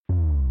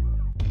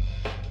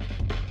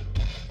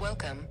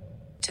Welcome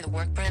to the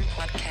Workbrand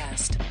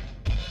Podcast.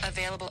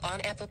 Available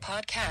on Apple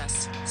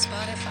Podcasts,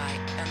 Spotify,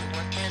 and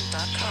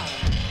theworkbrand.com.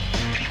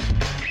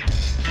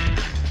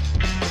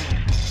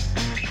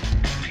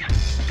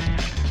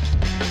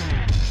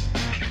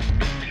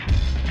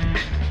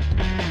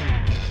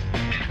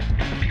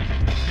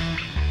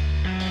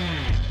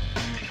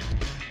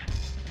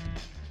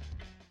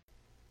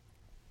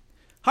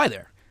 Hi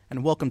there,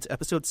 and welcome to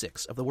episode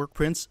 6 of The Work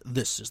Prince,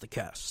 This is the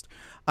Cast.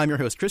 I'm your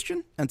host,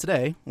 Christian, and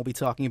today we'll be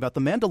talking about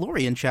The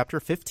Mandalorian Chapter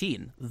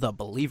 15, The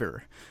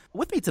Believer.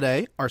 With me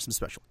today are some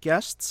special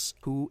guests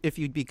who, if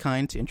you'd be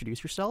kind to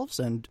introduce yourselves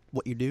and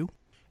what you do.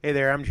 Hey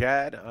there, I'm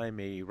Jad. I'm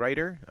a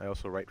writer. I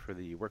also write for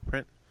the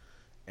Workprint,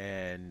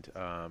 and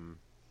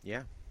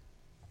yeah.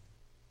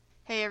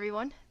 Hey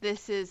everyone,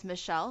 this is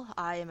Michelle.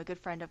 I am a good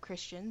friend of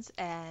Christian's,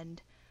 and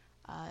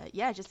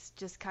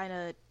just kind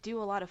of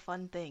do a lot of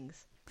fun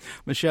things.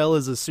 Michelle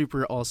is a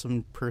super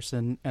awesome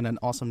person and an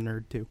awesome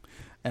nerd, too.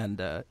 And,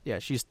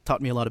 she's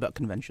taught me a lot about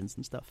conventions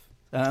and stuff.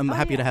 I'm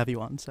happy to have you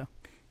on, so.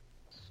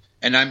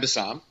 And I'm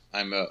Bassam.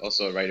 I'm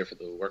also a writer for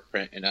the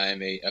Workprint, and I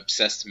am a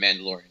obsessed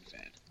Mandalorian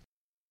fan.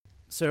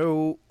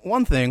 So,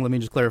 one thing, let me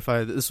just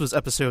clarify. This was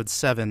episode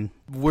 7.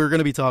 We're going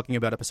to be talking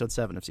about episode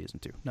 7 of season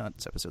 2, not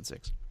episode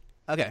 6.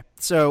 Okay,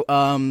 so,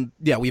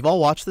 we've all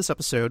watched this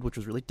episode, which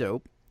was really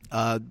dope.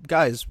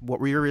 Guys,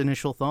 what were your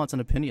initial thoughts and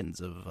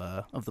opinions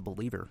of The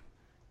Believer?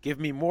 Give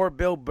me more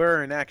Bill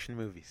Burr in action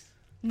movies.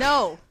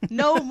 No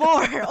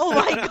more. Oh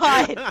my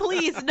god,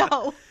 please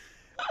no.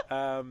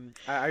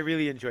 I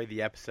really enjoyed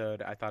the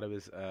episode. I thought it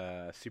was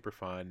super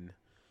fun.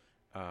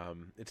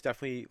 It's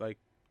definitely like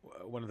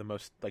one of the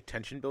most like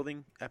tension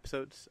building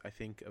episodes I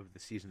think of the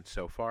season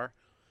so far.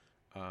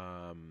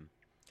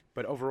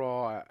 But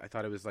overall, I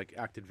thought it was like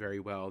acted very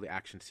well. The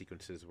action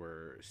sequences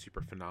were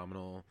super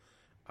phenomenal.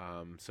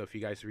 So if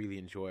you guys really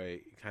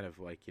enjoy kind of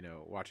like, you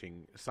know,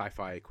 watching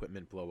sci-fi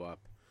equipment blow up,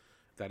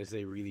 that is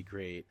a really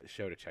great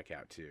show to check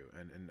out too,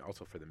 and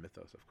also for the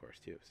mythos, of course,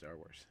 too, Star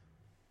Wars.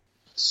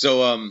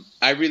 So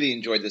I really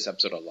enjoyed this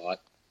episode a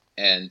lot,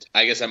 and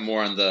I guess I'm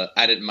more on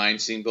I didn't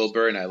mind seeing Bill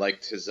Burr, and I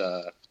liked his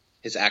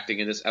acting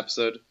in this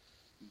episode,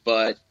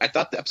 but I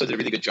thought the episode did a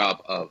really good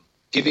job of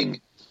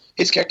giving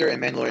his character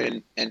and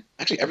Mandalorian, and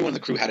actually everyone in the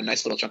crew had a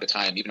nice little chunk of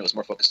time, even though it was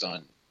more focused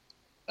on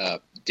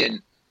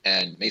Din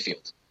and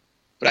Mayfield.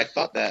 But I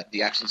thought that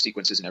the action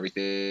sequences and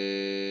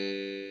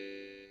everything...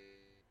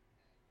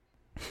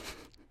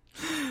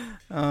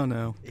 Oh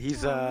no.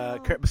 He's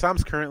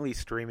Bassam's currently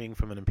streaming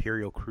from an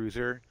Imperial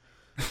cruiser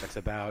that's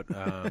about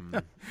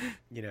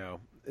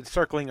it's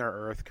circling our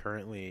Earth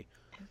currently.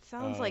 It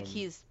sounds like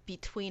he's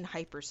between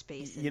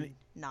hyperspace and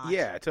not.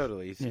 Yeah,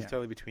 totally. He's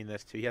totally between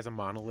those two. He has a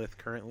monolith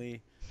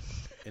currently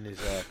in his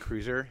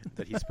cruiser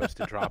that he's supposed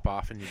to drop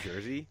off in New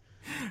Jersey.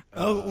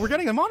 We're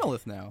getting a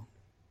monolith now.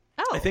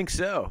 Oh. I think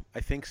so.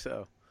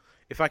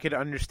 If I could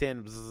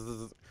understand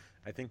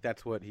I think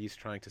that's what he's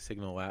trying to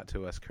signal out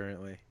to us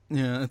currently.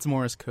 Yeah, it's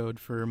Morse code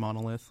for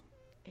monolith.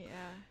 Yeah.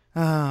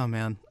 Oh,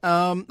 man.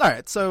 All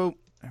right, so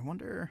I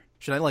wonder,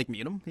 should I,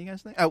 mute him, do you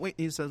guys think? Oh, wait,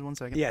 he says 1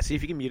 second. Yeah, see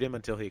if you can mute him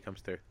until he comes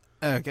through.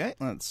 Okay,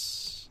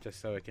 let's... Just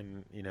so it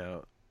can,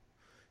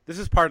 this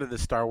is part of the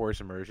Star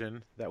Wars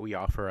immersion that we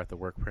offer at the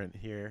Workprint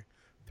here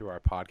through our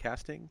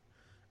podcasting.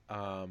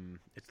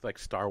 It's like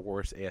Star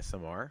Wars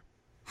ASMR.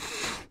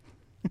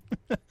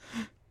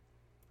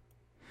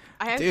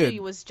 I actually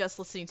was just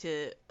listening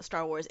to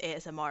Star Wars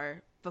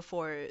ASMR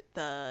before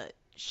the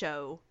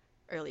show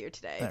earlier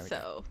today,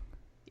 so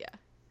yeah.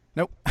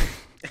 Nope.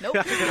 Nope.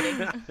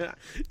 Did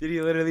he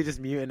literally just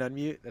mute and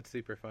unmute? That's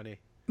super funny.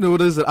 No,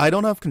 what is it? I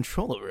don't have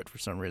control over it for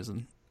some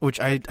reason,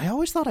 which I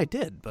always thought I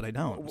did, but I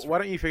don't. Why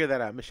don't you figure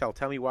that out? Michelle,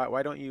 tell me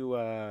why don't you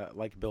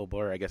like Bill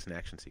Burr, I guess, in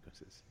action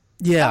sequences?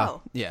 Yeah.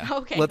 Oh. Yeah.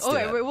 Okay. Let's do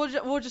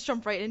that. We'll just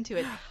jump right into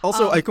it.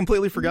 Also, I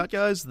completely forgot,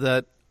 guys,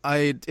 that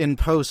in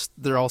post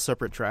they're all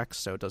separate tracks,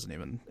 so it doesn't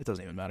even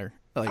matter.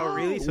 Oh,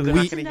 really? So they're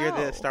not going to hear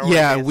the Star Wars?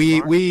 Yeah,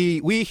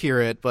 ASMR? we hear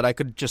it, but I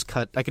could just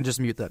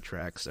mute that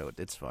track, so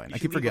it's fine. I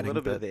keep forgetting a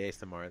little bit of the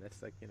ASMR.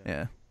 That's like,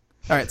 Yeah.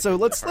 All right, so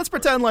let's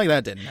pretend like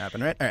that didn't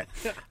happen, right?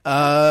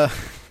 All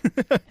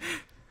right.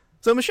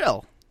 So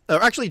Michelle,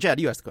 or actually Jad,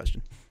 you asked the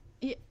question.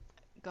 Yeah.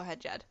 Go ahead,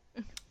 Jad.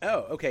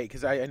 Oh, okay.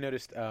 Because I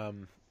noticed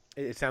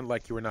it sounded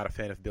like you were not a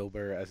fan of Bill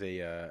Burr as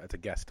a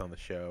guest on the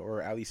show,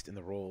 or at least in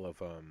the role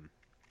of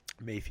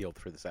Mayfield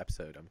for this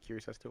episode. I'm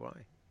curious as to why.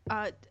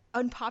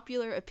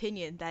 Unpopular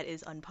opinion that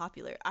is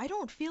unpopular. I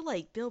don't feel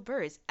like Bill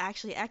Burr is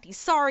actually acting.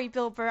 Sorry,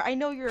 Bill Burr. I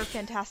know you're a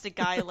fantastic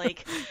guy.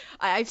 Like,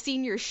 I've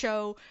seen your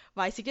show.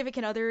 My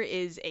significant other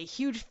is a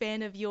huge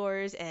fan of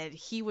yours, and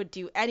he would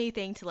do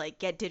anything to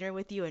get dinner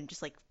with you and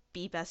just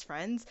be best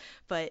friends.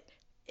 But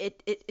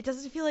it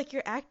doesn't feel like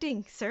you're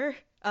acting, sir.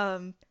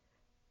 I'm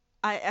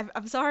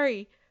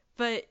sorry,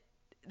 but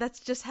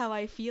that's just how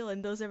I feel,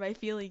 and those are my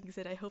feelings,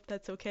 and I hope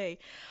that's okay.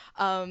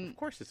 Of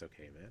course it's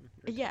okay, man.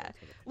 Yeah.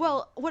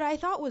 Well, what I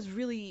thought was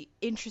really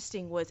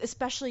interesting was,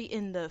 especially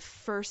in the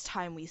first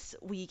time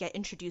we get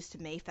introduced to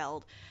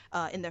Mayfeld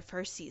in the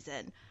first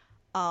season,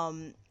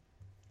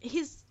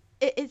 it's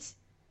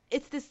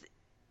this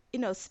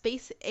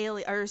space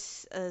alien or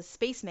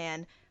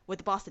spaceman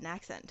with a Boston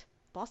accent.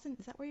 Boston,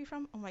 is that where you're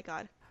from? Oh my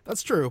god.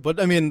 That's true, but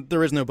I mean,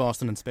 there is no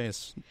Boston in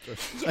space.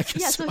 I guess,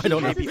 Yeah, so I he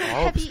don't know. has this Maybe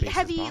all of heavy, space is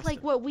heavy, Boston.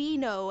 like what we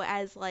know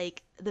as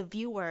like the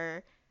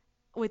viewer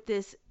with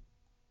this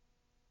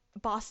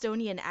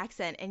Bostonian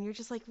accent, and you're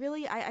just like,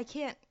 really? I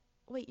can't.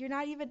 Wait, you're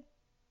not even.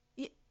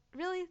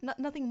 Really?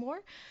 Nothing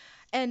more?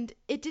 And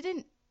it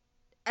didn't.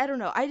 I don't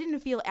know. I didn't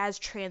feel as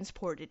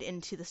transported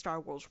into the Star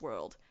Wars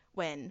world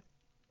when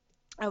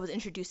I was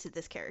introduced to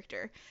this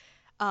character.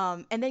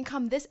 And then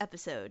come this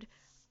episode,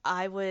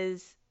 I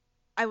was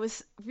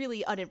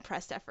really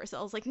unimpressed at first.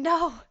 I was like,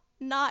 no,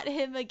 not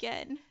him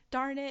again.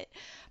 Darn it.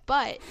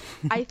 But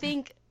I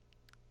think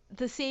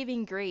the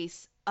saving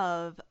grace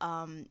of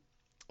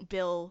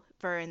Bill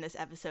Burr in this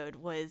episode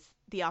was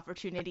the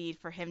opportunity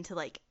for him to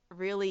like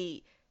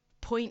really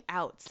point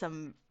out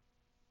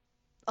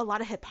a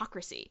lot of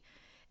hypocrisy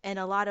and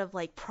a lot of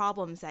like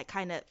problems that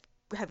kind of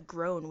have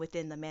grown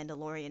within the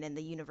Mandalorian and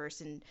the universe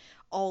and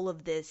all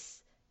of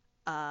this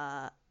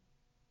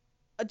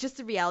just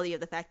the reality of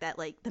the fact that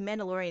like the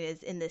Mandalorian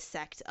is in this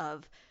sect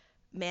of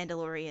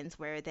Mandalorians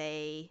where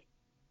they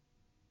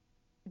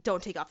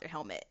don't take off their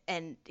helmet,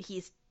 and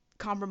he's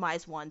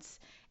compromised once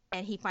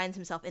and he finds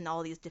himself in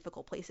all these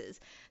difficult places.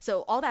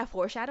 So all that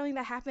foreshadowing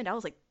that happened, I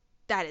was like,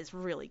 that is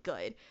really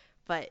good.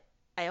 But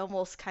I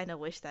almost kind of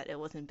wish that it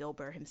wasn't Bill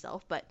Burr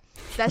himself, but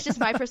that's just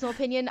my personal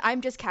opinion.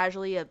 I'm just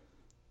casually a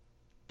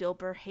Bill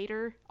Burr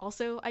hater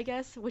also, I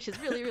guess, which is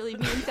really, really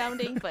mean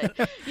sounding, but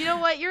you know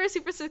what? You're a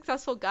super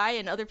successful guy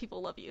and other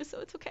people love you, so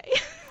it's okay.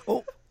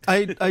 Oh,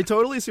 I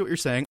totally see what you're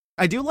saying.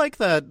 I do like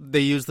that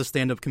they use the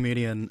stand-up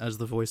comedian as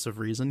the voice of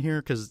reason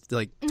here, because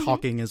like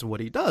talking is what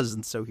he does,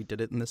 and so he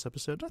did it in this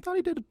episode. I thought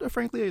he did,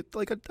 frankly,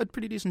 a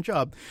pretty decent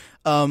job.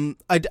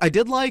 I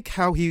did like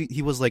how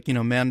he was like,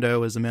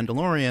 Mando is a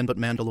Mandalorian, but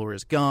Mandalore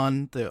is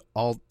gone. The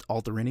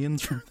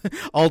Alderaanians,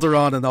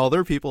 Alderaan, and all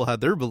their people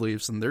had their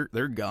beliefs, and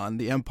they're gone.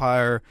 The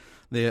Empire,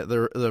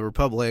 the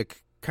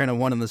Republic, kind of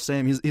one and the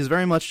same. He's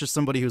very much just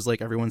somebody who's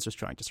like, everyone's just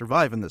trying to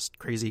survive in this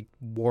crazy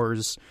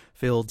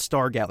wars-filled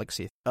star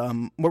galaxy.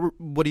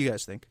 What do you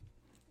guys think?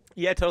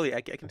 Yeah, totally. I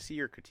can see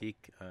your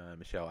critique,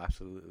 Michelle.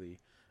 Absolutely.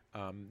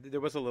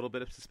 There was a little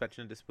bit of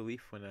suspension of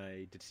disbelief when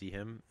I did see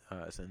him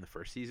in the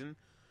first season,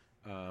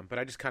 but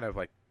I just kind of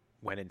like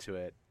went into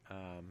it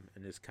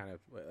and just kind of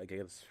like I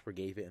guess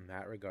forgave it in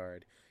that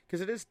regard, because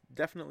it is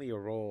definitely a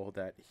role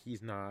that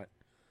he's not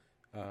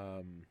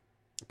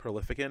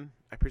prolific in,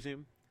 I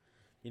presume.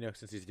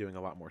 Since he's doing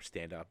a lot more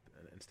stand-up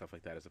and stuff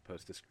like that as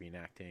opposed to screen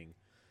acting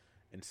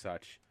and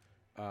such.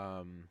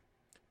 But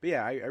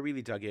yeah, I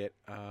really dug it.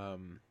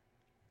 And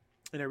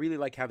I really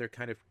like how they're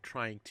kind of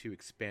trying to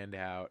expand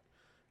out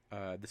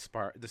the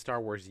Star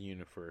Wars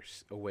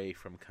universe away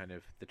from kind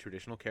of the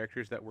traditional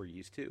characters that we're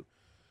used to.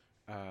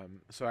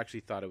 So I actually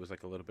thought it was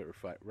like a little bit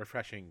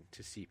refreshing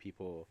to see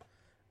people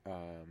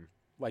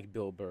like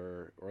Bill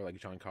Burr or like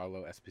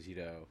Giancarlo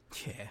Esposito,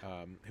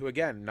 who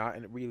again, not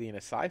really in a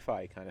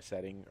sci-fi kind of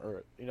setting,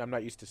 or I'm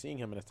not used to seeing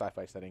him in a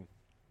sci-fi setting,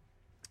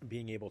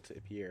 being able to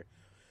appear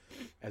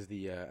as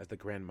the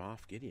Grand Moff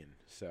Gideon.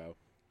 So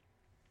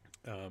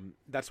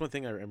that's one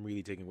thing I'm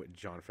really digging with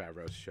Jon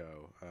Favreau's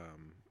show.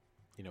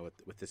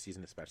 With this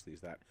season especially,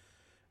 is that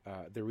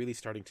they're really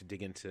starting to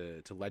dig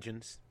into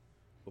Legends,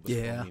 what was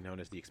formerly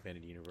known as the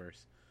Expanded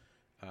Universe.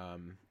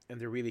 And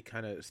they're really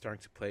kind of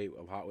starting to play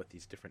a lot with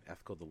these different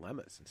ethical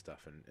dilemmas and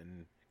stuff.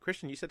 And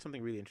Christian, you said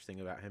something really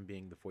interesting about him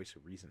being the voice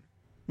of reason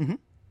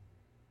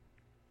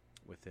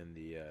within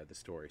the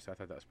story. So I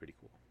thought that was pretty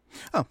cool.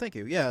 Oh, thank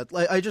you. Yeah,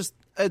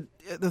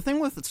 the thing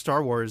with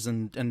Star Wars,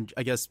 and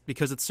I guess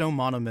because it's so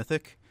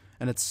monomythic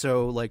and it's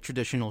so like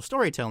traditional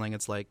storytelling,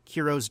 it's like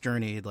hero's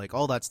journey, like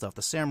all that stuff,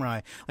 the samurai,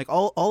 like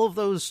all of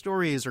those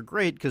stories are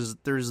great because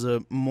there's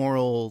a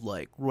moral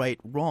like right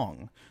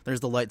wrong. There's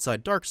the light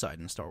side, dark side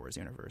in the Star Wars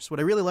universe. What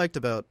I really liked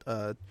about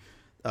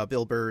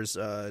Bill Burr's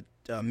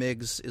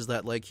Miggs is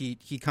that like he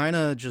kind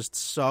of just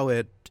saw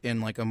it in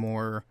like a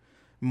more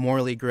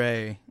morally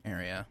gray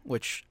area,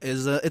 which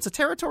is it's a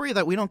territory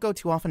that we don't go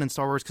too often in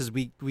Star Wars because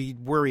we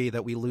worry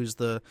that we lose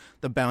the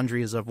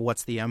boundaries of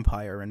what's the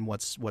Empire and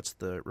what's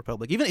the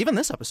Republic. Even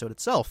this episode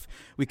itself,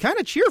 we kind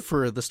of cheer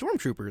for the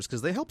Stormtroopers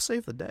because they help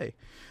save the day.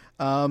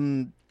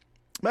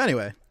 But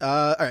anyway,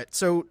 all right.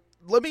 So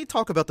let me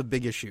talk about the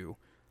big issue,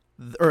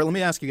 or let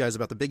me ask you guys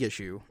about the big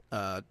issue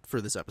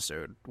for this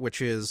episode,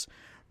 which is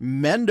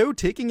Mando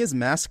taking his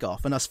mask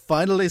off and us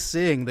finally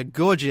seeing the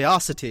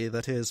gorgeosity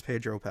that is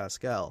Pedro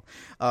Pascal.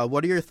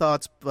 What are your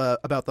thoughts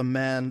about the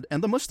man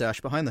and the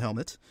mustache behind the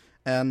helmet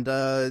and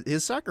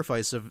his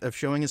sacrifice of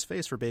showing his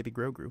face for baby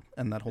Grogu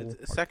and that whole It's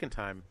the second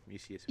time you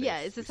see his face. Yeah,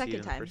 it's the We see it second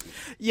in the time. first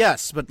season.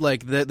 Yes, but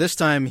like this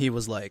time he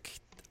was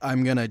like,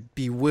 I'm gonna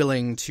be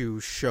willing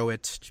to show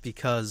it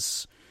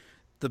because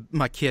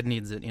my kid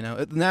needs it.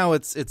 Now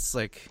it's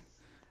like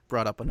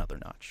brought up another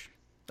notch.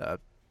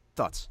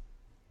 Thoughts?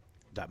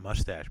 That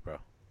mustache, bro.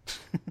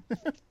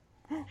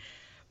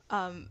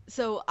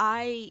 So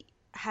I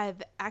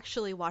have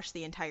actually watched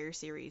the entire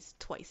series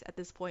twice at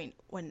this point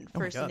when Oh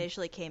my first God.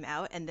 initially came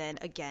out, and then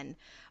again.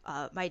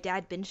 My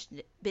dad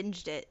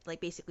binged it like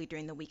basically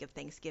during the week of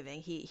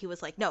Thanksgiving. He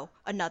was like, no,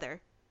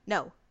 another.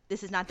 No,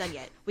 this is not done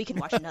yet. We can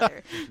watch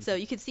another. So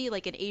you could see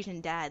like an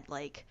Asian dad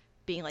like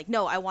being like,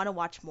 no, I want to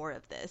watch more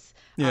of this.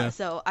 Yeah.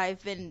 So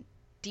I've been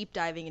deep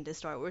diving into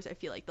Star Wars. I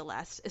feel like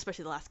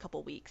especially the last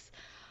couple weeks.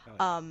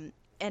 And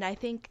I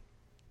think,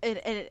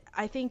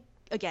 I think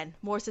again,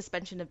 more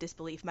suspension of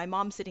disbelief. My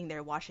mom's sitting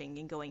there watching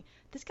and going,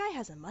 this guy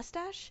has a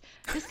mustache?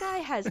 This guy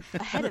has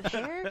a head of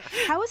hair?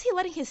 How is he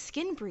letting his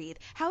skin breathe?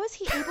 How is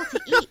he able to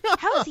eat?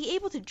 How is he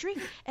able to drink?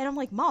 And I'm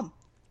like, Mom,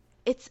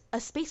 it's a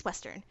space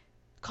western.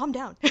 Calm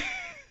down.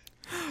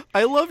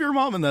 I love your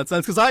mom in that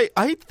sense, because I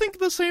think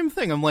the same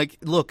thing. I'm like,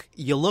 look,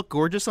 you look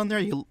gorgeous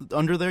under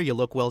there, you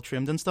look well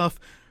trimmed and stuff.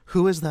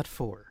 Who is that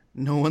for?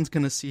 No one's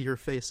going to see your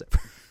face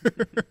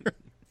ever.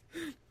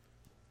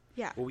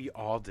 Yeah. Well, we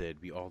all did.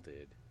 Yeah.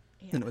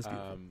 And it was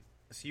beautiful.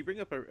 So you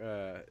bring up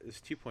there's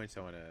 2 points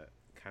I want to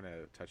kind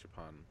of touch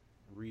upon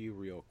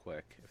real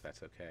quick, if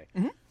that's okay.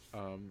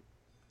 Mm-hmm.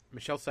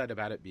 Michelle said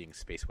about it being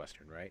space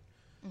western, right?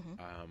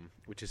 Mm-hmm.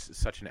 Which is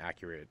such an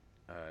accurate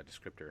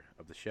descriptor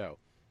of the show.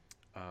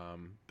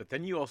 But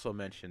then you also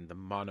mentioned the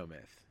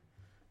monomyth,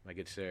 my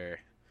good sir.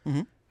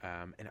 Mm-hmm.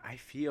 And I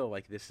feel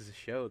like this is a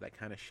show that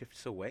kind of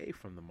shifts away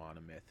from the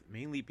monomyth,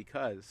 mainly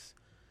because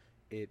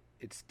it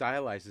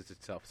stylizes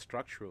itself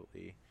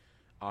structurally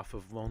off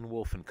of Lone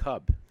Wolf and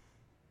Cub,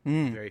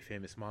 very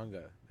famous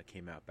manga that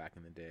came out back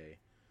in the day,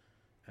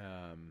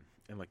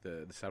 and like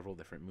the several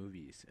different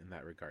movies in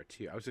that regard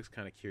too. I was just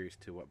kind of curious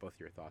to what both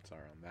your thoughts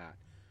are on that.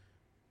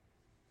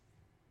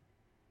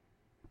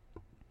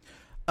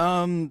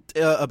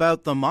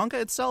 About the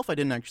manga itself, I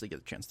didn't actually get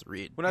a chance to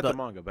read. Well, not the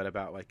manga, but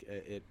about like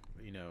it,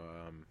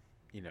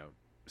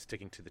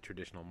 sticking to the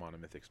traditional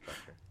monomythic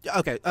structure.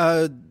 Okay.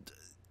 How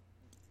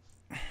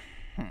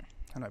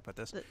do I put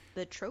this?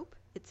 The trope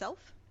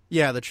itself?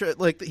 Yeah,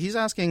 like he's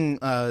asking,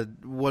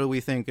 what do we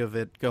think of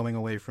it going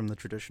away from the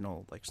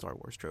traditional like Star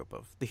Wars trope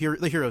of the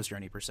hero's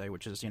journey per se,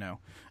 which is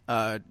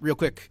real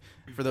quick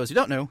for those who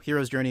don't know,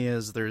 hero's journey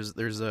is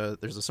there's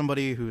a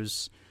somebody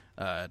who's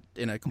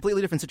in a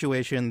completely different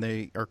situation.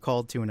 They are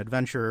called to an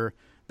adventure.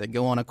 They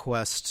go on a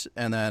quest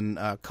and then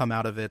come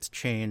out of it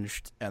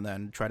changed, and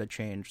then try to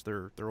change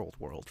their old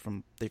world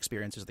from the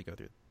experiences they go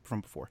through from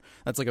before.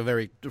 That's like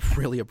a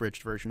really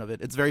abridged version of it.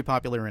 It's very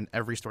popular in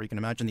every story you can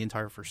imagine. The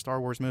entire first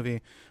Star Wars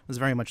movie was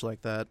very much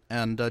like that.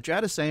 And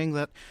Jad is saying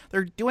that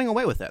they're doing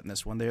away with that in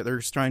this one. They're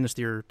trying to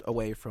steer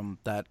away from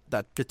that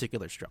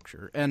particular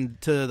structure.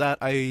 And to that,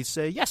 I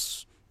say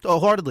yes,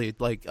 wholeheartedly.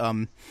 Like,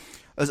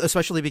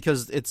 especially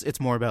because it's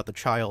more about the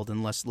child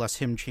and less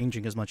him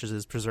changing as much as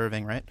is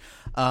preserving, right?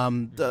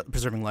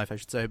 Preserving life, I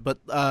should say. But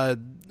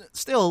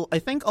still, I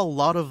think a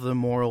lot of the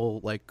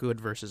moral, like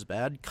good versus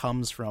bad,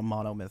 comes from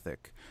monomythic.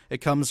 It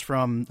comes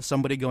from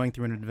somebody going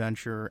through an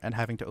adventure and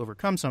having to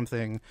overcome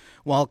something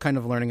while kind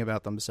of learning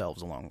about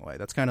themselves along the way.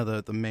 That's kind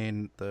of the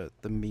main, the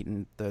meat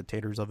and the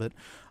taters of it.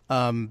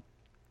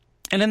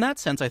 And in that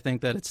sense, I think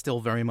that it's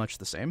still very much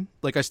the same.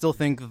 Like, I still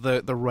think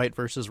the right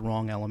versus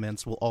wrong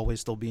elements will always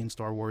still be in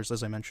Star Wars,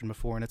 as I mentioned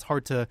before, and it's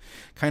hard to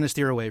kind of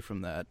steer away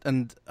from that.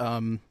 And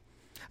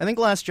I think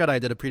Last Jedi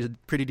did a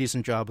pretty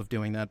decent job of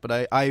doing that,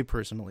 but I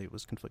personally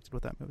was conflicted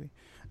with that movie.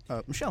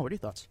 Michelle, what are your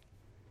thoughts?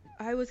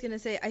 I was going to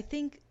say, I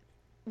think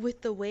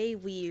with the way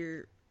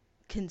we're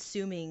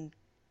consuming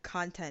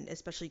content,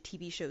 especially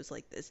TV shows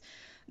like this,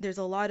 there's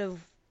a lot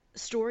of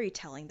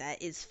storytelling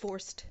that is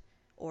forced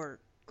or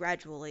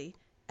gradually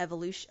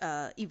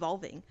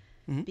evolving,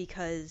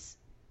 because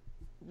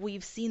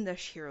we've seen the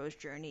hero's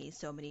journey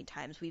so many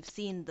times. We've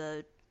seen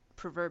the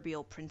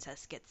proverbial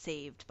princess get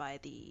saved by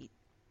the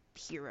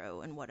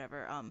hero and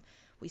whatever.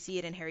 We see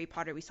it in Harry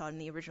Potter. We saw it in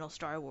the original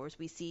Star Wars.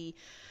 We see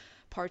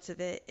parts of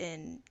it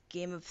in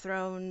Game of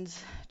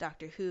Thrones,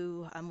 Doctor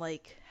Who. I'm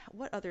like,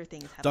 what other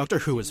things have Doctor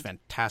Who is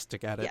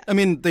fantastic at it. Yeah. I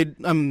mean, they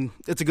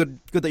it's a good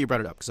that you brought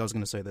it up, because I was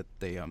going to say that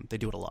they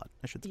do it a lot,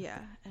 I should say. Yeah,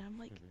 and I'm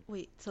like,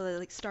 wait, so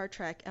like Star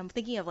Trek, I'm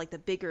thinking of like the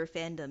bigger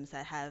fandoms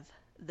that have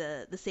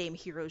the same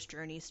hero's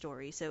journey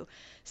story. So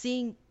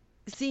seeing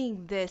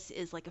this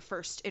is like a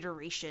first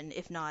iteration,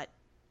 if not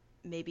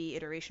maybe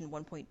iteration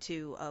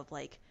 1.2 of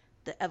like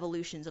the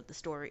evolutions of the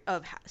story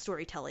of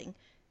storytelling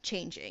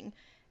changing.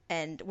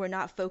 And we're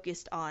not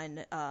focused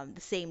on the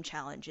same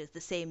challenges,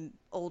 the same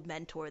old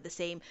mentor, the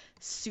same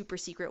super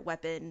secret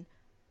weapon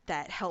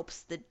that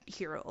helps the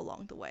hero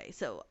along the way.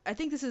 So I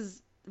think this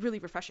is really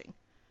refreshing.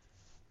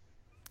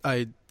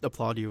 I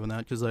applaud you on that,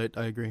 because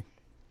I agree.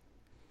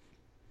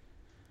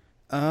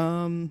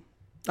 All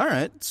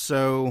right,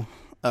 so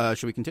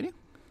should we continue?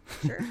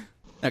 Sure.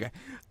 Okay.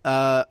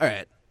 All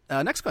right.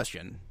 Next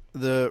question.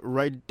 The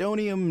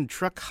Rhydonium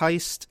truck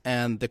heist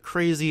and the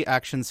crazy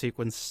action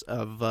sequence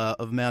of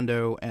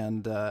Mando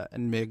and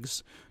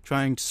Migs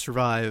trying to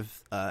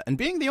survive and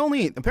being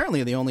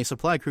apparently the only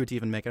supply crew to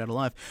even make it out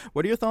alive.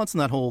 What are your thoughts on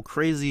that whole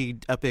crazy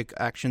epic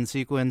action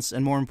sequence,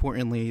 and more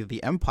importantly,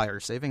 the Empire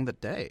saving the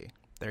day?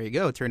 There you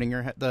go, turning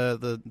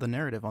the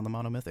narrative on the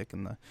monomythic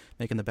and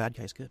making the bad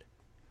guys good.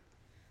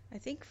 I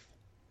think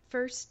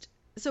first,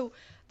 so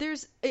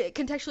there's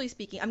contextually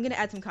speaking, I'm going to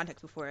add some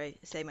context before I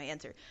say my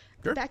answer.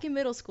 Sure. Back in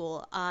middle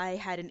school, I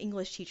had an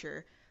English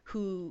teacher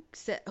who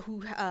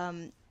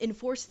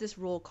enforced this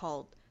rule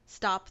called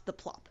stop the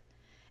plop.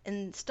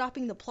 And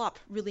stopping the plop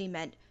really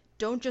meant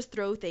don't just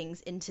throw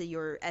things into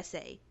your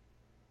essay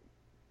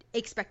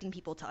expecting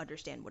people to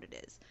understand what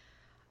it is.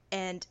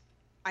 And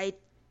I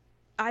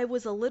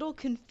was a little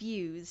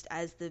confused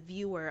as the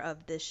viewer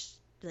of this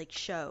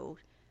show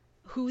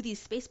who these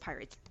space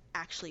pirates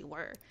actually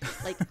were.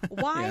 Like,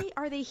 why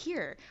are they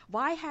here?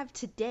 Why have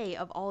today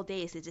of all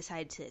days they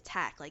decided to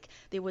attack? Like,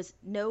 there was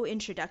no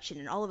introduction,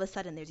 and all of a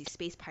sudden there's these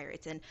space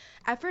pirates. And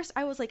at first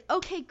I was like,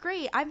 okay,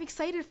 great, I'm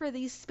excited for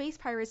these space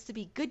pirates to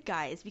be good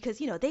guys because,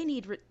 they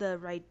need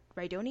the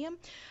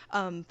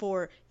Rhydonium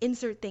for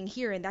insert thing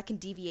here, and that can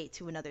deviate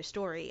to another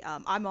story.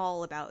 I'm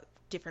all about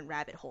different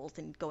rabbit holes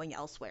and going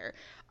elsewhere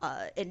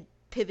and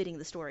pivoting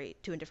the story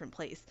to a different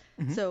place.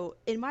 Mm-hmm. So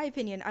in my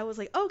opinion, I was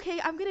like, okay,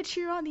 I'm gonna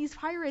cheer on these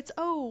pirates.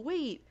 Oh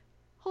wait,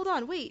 hold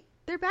on, wait,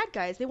 they're bad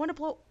guys. They want to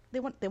blow. They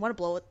want to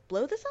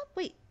blow this up.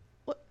 Wait,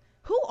 what?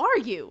 Who are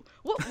you?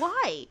 What?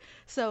 Why?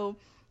 So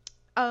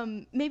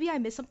maybe I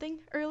missed something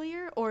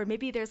earlier, or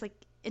maybe there's like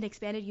an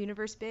expanded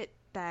universe bit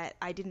that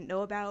I didn't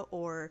know about,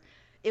 or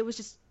it was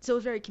just so it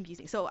was very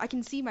confusing. So I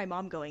can see my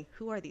mom going,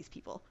 "Who are these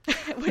people?"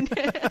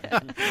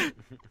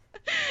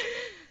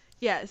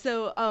 Yeah.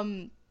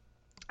 So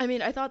I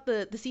mean, I thought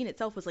the scene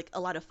itself was like a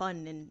lot of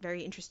fun and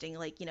very interesting.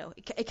 Like,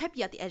 it kept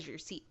you at the edge of your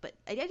seat, but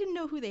I didn't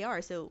know who they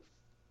are, so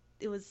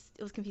it was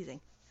confusing.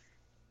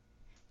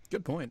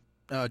 Good point.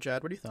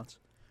 Jad, what are your thoughts?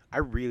 I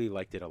really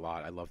liked it a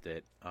lot. I loved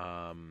it.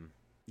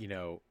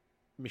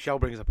 Michelle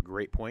brings up a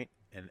great point,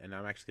 and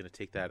I'm actually going to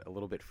take that a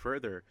little bit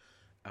further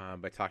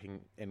by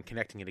talking and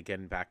connecting it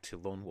again back to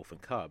Lone Wolf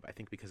and Cub. I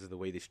think because of the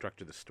way they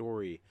structure the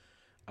story,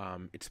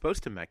 it's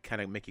supposed to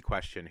kind of make you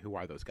question who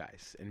are those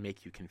guys and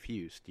make you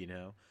confused,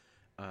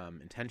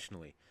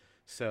 intentionally.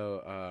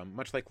 So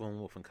much like Lone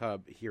Wolf and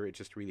Cub, here it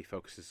just really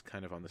focuses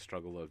kind of on the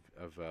struggle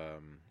of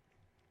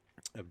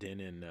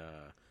Din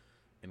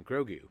and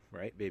Grogu,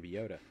 right? Baby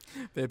Yoda.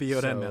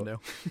 And Mando.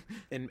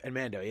 and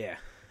Mando, yeah.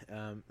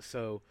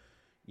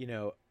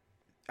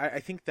 I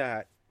think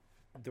that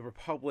the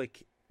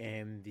Republic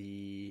and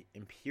the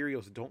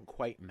Imperials don't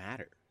quite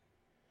matter,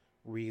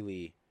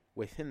 really,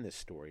 within this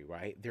story,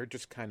 right? They're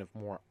just kind of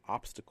more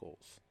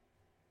obstacles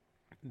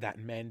that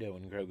Mando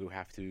and Grogu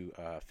have to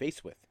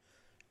face with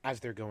as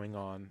they're going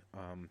on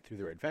through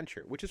their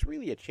adventure, which is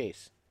really a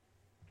chase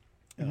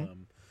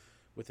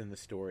within the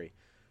story.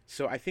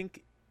 So I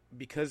think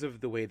because of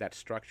the way that's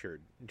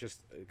structured,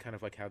 just kind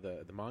of like how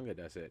the manga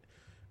does it,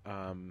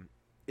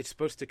 it's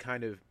supposed to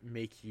kind of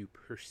make you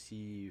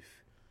perceive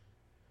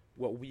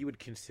what we would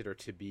consider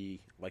to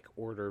be like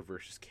order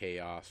versus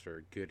chaos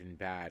or good and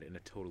bad in a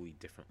totally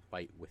different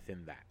light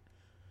within that,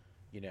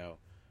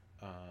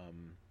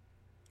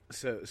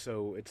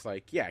 So it's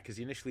like, yeah, because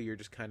initially you're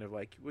just kind of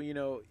like,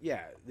 well,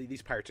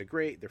 these pirates are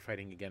great. They're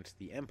fighting against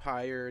the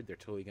Empire. They're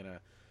totally going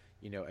to,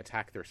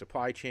 attack their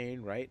supply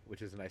chain, right?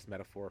 Which is a nice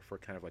metaphor for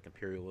kind of like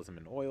imperialism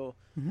and oil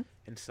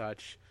and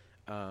such.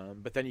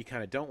 But then you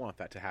kind of don't want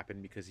that to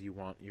happen because you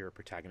want your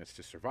protagonist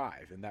to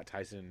survive. And that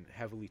ties in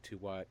heavily to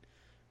what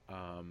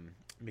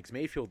Migs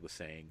Mayfield was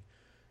saying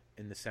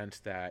in the sense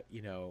that,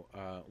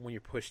 when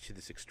you're pushed to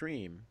this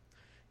extreme,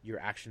 your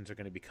actions are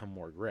going to become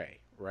more gray,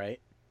 right?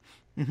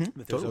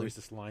 But there's always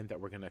this line that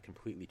we're going to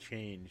completely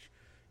change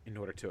in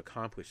order to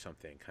accomplish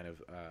something, kind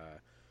of,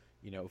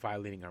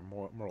 violating our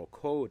moral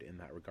code in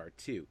that regard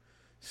too.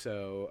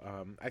 So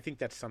I think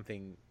that's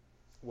something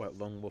what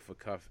Lone Wolf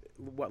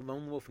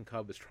and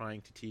Cub is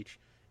trying to teach,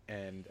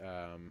 and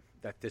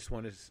that this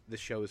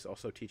show is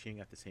also teaching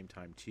at the same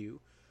time too,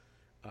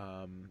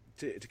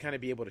 to kind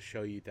of be able to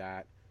show you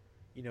that,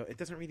 it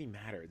doesn't really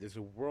matter. There's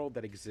a world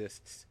that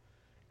exists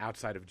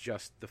outside of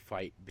just the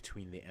fight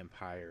between the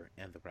Empire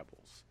and the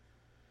Rebels.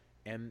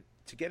 And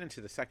to get into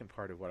the second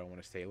part of what I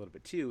want to say a little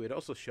bit too, it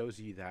also shows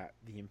you that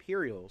the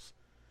Imperials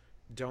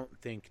don't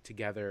think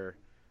together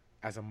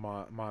as a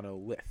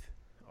monolith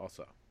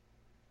also.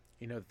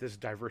 There's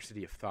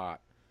diversity of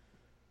thought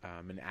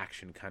and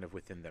action kind of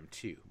within them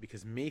too,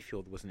 because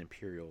Mayfield was an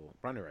Imperial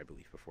runner, I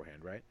believe,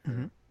 beforehand, right?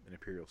 An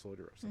Imperial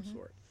soldier of some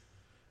sort.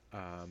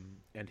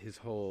 And his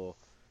whole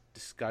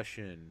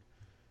discussion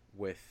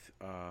with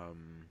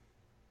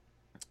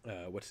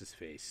what's his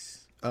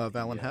face?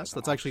 Valen Hess.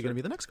 That's actually going to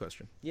be the next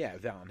question. Yeah,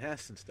 Valen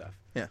Hess and stuff.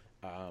 Yeah.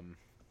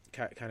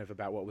 Kind of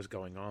about what was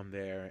going on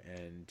there,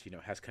 and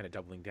Hess kind of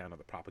doubling down on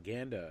the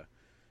propaganda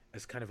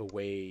as kind of a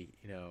way,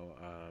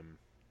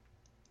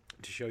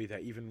 to show you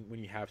that even when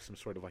you have some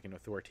sort of like an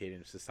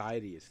authoritative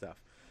society and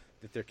stuff,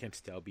 that there can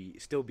still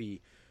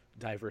be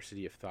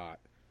diversity of thought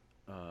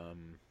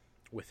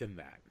within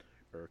that,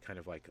 or kind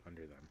of like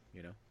under them,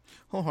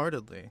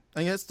 Wholeheartedly.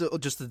 I guess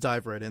just to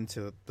dive right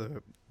into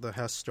the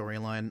Hess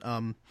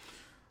storyline.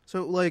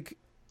 So like,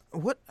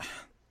 what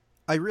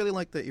I really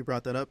like that you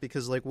brought that up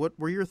because, like, what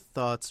were your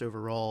thoughts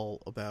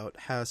overall about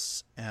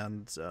Hess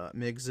and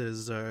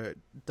Miggs's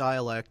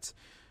dialogue,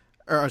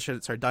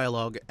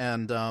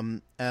 and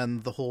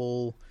the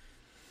whole,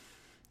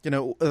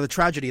 the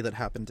tragedy that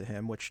happened to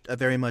him, which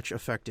very much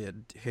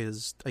affected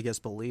his, I guess,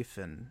 belief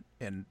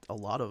in a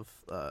lot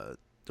of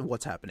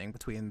what's happening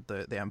between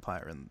the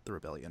Empire and the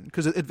Rebellion,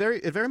 because it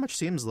very much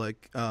seems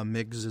like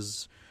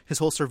his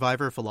whole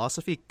survivor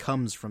philosophy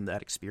comes from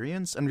that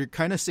experience, and we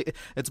kind of see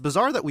it's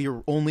bizarre that we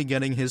are only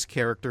getting his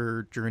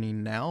character journey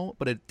now,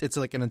 but it's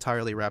like an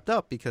entirely wrapped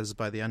up, because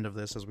by the end of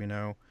this, as we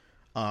know,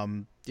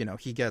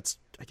 he gets,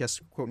 I guess,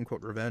 quote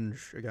unquote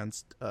revenge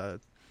against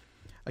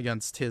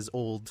his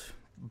old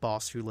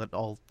boss who let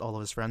all of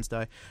his friends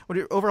die. What are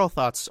your overall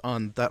thoughts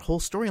on that whole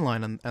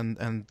storyline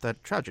and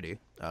that tragedy?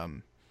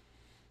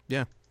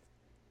 Yeah.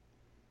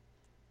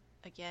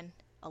 Again,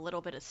 a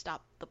little bit of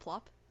stop the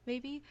plop,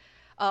 maybe.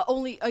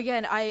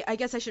 I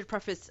guess I should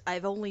preface,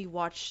 I've only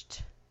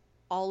watched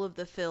all of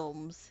the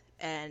films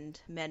and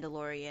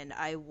Mandalorian.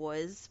 I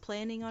was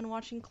planning on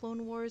watching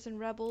Clone Wars and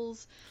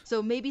Rebels,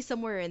 so maybe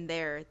somewhere in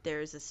there,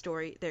 there's a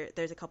story,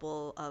 there's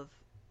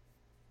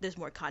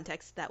more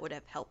context that would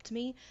have helped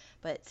me,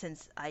 but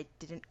since I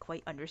didn't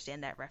quite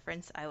understand that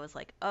reference, I was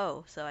like,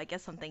 oh, so I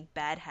guess something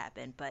bad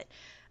happened, but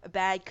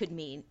bad could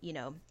mean,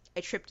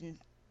 I tripped and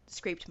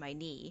scraped my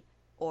knee,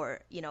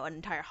 or, an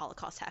entire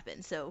Holocaust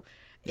happened, so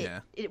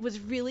it was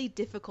really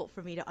difficult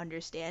for me to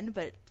understand,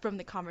 but from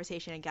the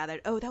conversation I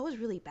gathered, oh, that was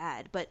really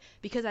bad, but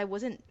because I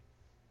wasn't,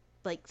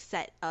 like,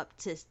 set up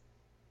to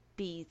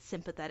be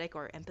sympathetic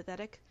or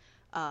empathetic,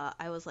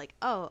 I was like,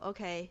 oh,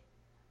 okay,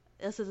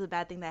 this is a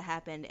bad thing that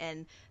happened,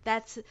 and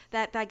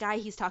that guy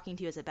he's talking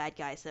to is a bad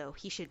guy, so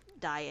he should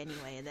die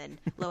anyway, and then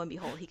lo and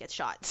behold, he gets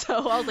shot.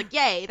 So I was like,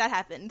 yay, that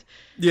happened.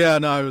 Yeah,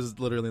 no, I was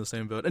literally in the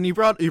same boat. And you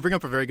bring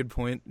up a very good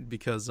point,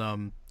 because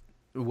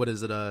what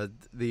is it?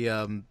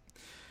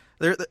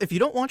 If you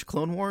don't watch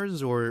Clone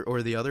Wars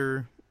or the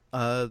other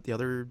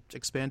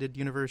expanded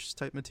universe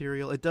type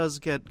material, it does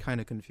get kind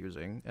of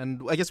confusing.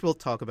 And I guess we'll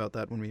talk about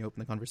that when we open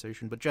the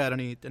conversation. But Jad,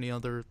 any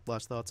other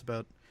last thoughts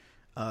about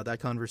that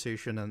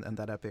conversation and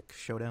that epic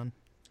showdown?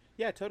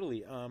 Yeah,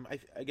 totally.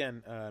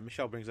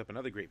 Michelle brings up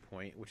another great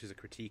point, which is a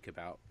critique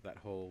about that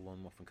whole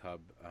Lone Wolf and Cub,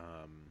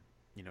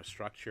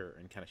 structure,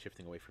 and kind of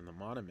shifting away from the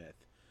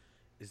monomyth,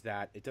 is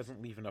that it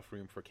doesn't leave enough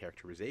room for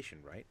characterization,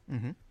 right?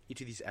 Mm-hmm. Each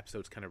of these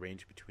episodes kind of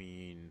range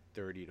between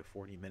 30 to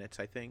 40 minutes,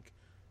 I think,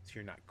 so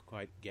you're not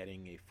quite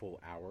getting a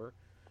full hour.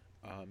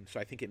 So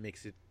I think it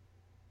makes it,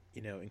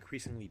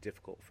 increasingly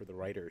difficult for the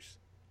writers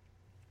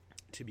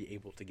to be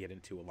able to get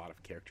into a lot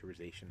of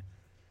characterization,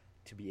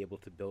 to be able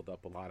to build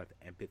up a lot of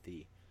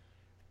empathy,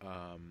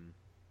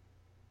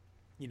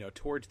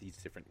 towards these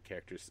different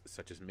characters,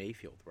 such as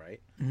Mayfield, right?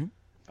 Mm-hmm.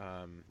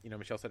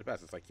 Michelle said it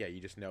best. It's like, yeah, you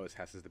just know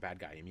Hess is the bad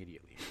guy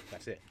immediately.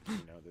 That's it.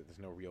 There's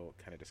no real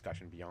kind of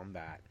discussion beyond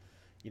that,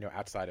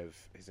 outside of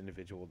his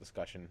individual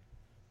discussion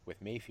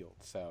with Mayfield.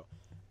 So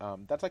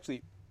that's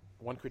actually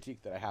one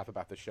critique that I have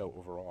about the show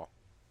overall,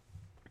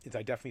 is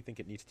I definitely think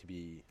it needs to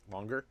be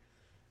longer.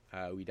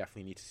 We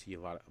definitely need to see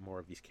a lot more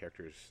of these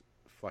characters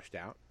fleshed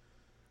out.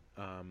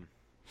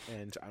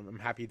 And I'm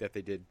happy that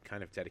they did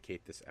kind of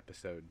dedicate this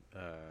episode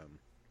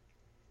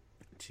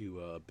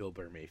to Bill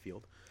Burr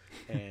Mayfield.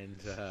 And,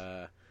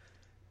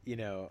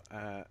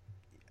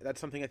 that's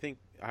something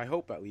I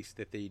hope at least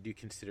that they do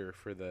consider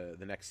for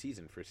the next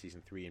season, for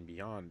season 3 and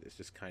beyond. It's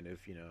just kind of,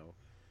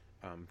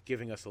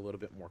 giving us a little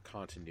bit more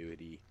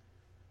continuity.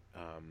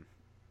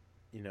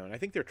 And I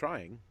think they're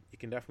trying. You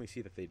can definitely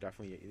see that they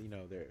definitely,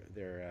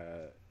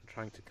 they're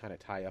trying to kind of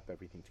tie up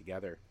everything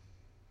together,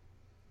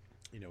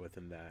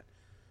 within that.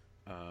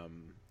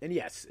 And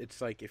yes,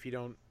 it's like, if you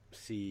don't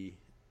see,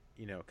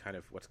 kind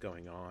of what's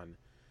going on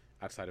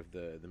outside of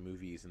the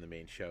movies and the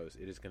main shows,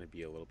 it is going to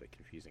be a little bit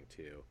confusing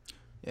too.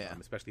 Yeah.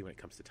 Especially when it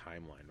comes to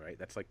timeline, right?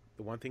 That's like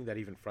the one thing that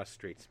even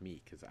frustrates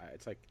me, because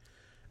it's like,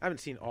 I haven't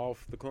seen all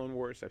of the Clone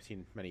Wars. I've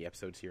seen many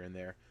episodes here and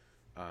there.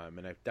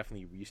 And I've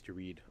definitely used to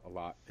read a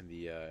lot in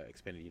the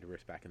expanded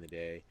universe back in the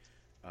day,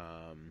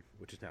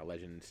 which is now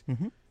Legends.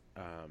 Mm-hmm.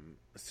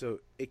 So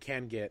it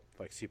can get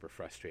like super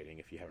frustrating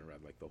if you haven't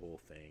read like the whole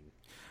thing.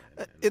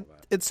 And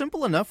it's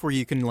simple enough where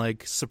you can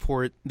like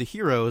support the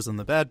heroes and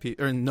the bad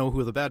people, or know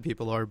who the bad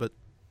people are, but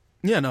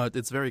yeah, no,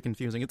 it's very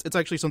confusing. It's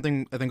actually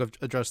something I think I've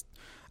addressed,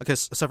 I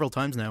guess, several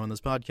times now in this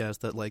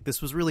podcast, that like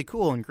this was really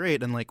cool and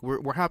great, and like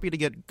we're happy to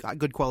get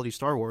good quality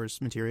Star Wars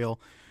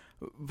material.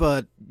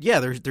 But yeah,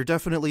 there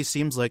definitely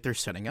seems like they're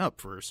setting up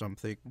for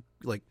something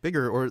like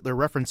bigger, or they're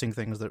referencing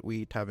things that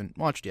we haven't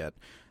watched yet.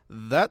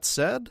 That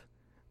said,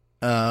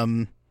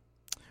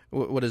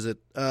 what is it?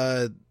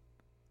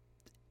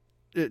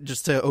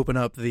 Just to open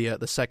up the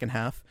second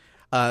half,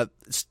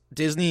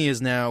 Disney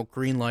is now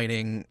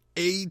greenlighting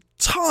a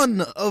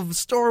ton of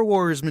Star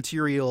Wars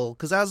material,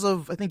 because as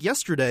of I think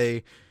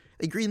yesterday,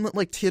 they greenlit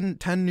like 10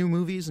 new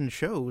movies and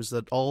shows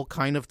that all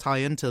kind of tie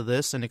into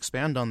this and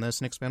expand on this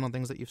and expand on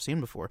things that you've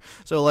seen before.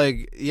 So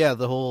like, yeah,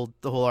 the whole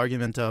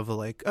argument of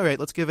like, all right,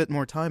 let's give it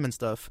more time and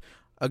stuff.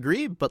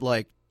 Agree, but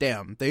like,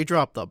 damn, they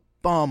dropped the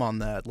bomb on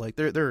that. Like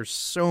there's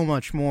so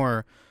much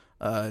more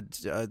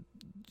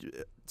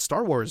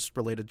Star Wars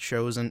related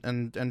shows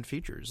and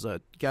features.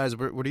 Guys,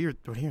 what are your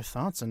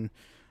thoughts on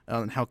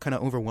how kind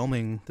of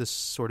overwhelming this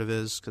sort of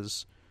is?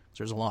 Because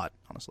there's a lot,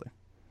 honestly.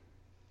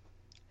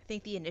 I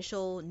think the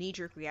initial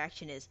knee-jerk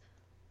reaction is,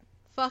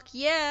 fuck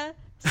yeah,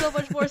 so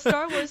much more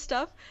Star Wars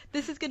stuff.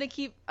 This is gonna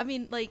keep, I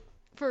mean, like,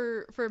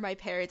 for my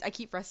parents, I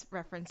keep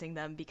referencing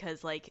them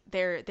because, like,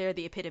 they're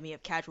the epitome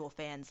of casual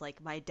fans.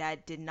 Like, my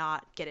dad did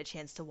not get a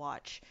chance to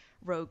watch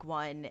Rogue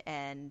One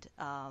and,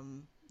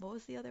 what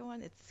was the other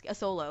one? It's a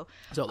Solo.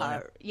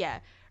 Yeah.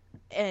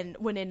 And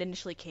when it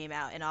initially came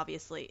out, and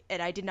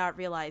I did not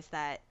realize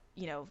that,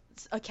 you know,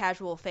 a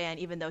casual fan,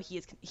 even though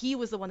he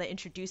was the one that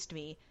introduced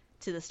me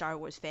to the Star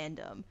Wars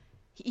fandom,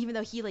 even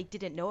though he like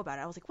didn't know about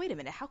it, I was like, wait a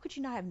minute, how could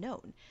you not have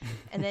known?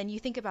 And then you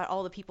think about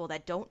all the people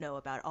that don't know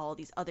about all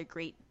these other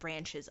great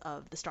branches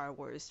of the Star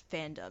Wars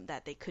fandom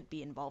that they could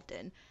be involved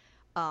in.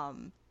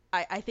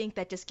 I think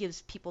that just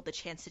gives people the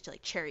chance to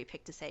like cherry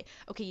pick to say,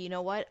 okay, you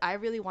know what, I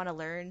really want to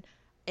learn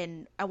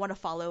and I want to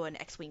follow an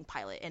X-Wing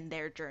pilot and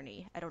their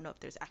journey. I don't know if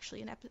there's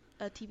actually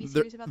a TV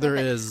series about that. There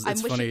is.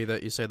 It's funny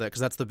that you say that because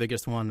that's the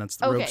biggest one. That's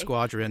the Rogue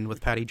Squadron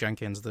with Patty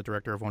Jenkins, the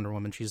director of Wonder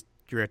Woman. She's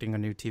directing a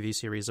new TV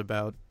series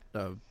about,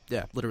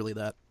 literally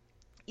that.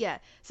 Yeah,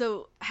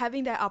 so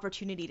having that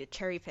opportunity to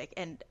cherry pick,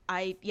 and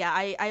I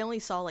only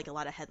saw like a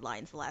lot of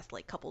headlines the last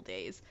like couple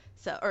days,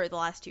 or the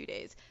last 2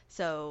 days.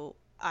 So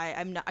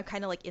I'm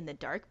kind of like in the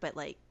dark, but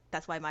like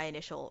that's why my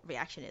initial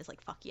reaction is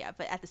like fuck yeah.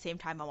 But at the same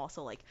time, I'm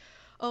also like,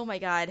 oh my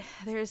god,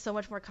 there's so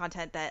much more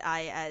content that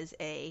I, as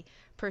a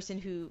person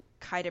who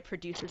kind of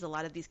produces a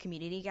lot of these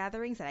community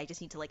gatherings, that I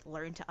just need to like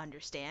learn to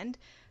understand.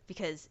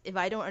 Because if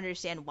I don't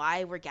understand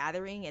why we're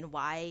gathering and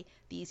why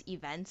these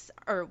events,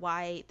 or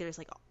why there's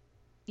like,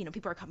 you know,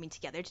 people are coming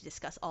together to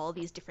discuss all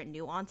these different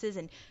nuances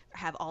and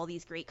have all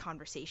these great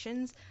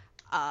conversations,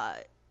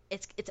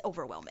 it's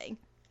overwhelming.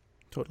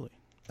 Totally.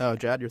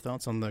 Jad, your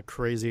thoughts on the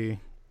crazy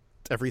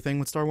everything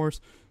with Star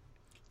Wars?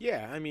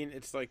 Yeah, I mean,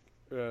 it's like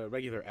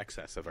regular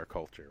excess of our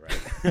culture,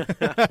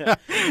 right?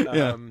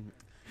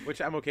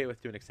 Which I'm okay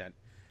with to an extent.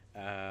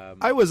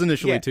 I was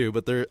initially too,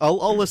 but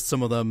I'll list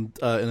some of them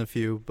in a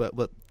few. But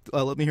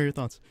let me hear your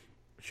thoughts.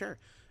 Sure.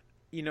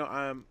 You know,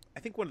 I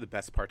think one of the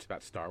best parts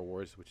about Star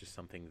Wars, which is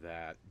something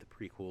that the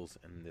prequels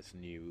and this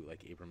new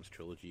like Abrams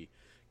trilogy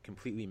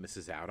completely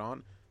misses out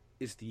on,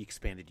 is the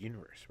expanded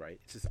universe. Right?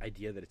 It's this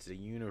idea that it's a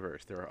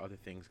universe. There are other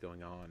things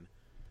going on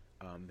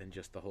than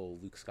just the whole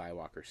Luke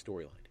Skywalker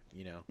storyline.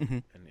 You know,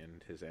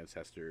 and his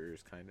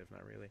ancestors, kind of,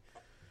 not really.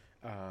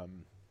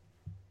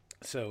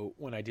 So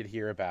when I did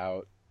hear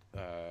about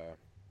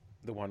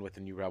the one with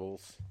the New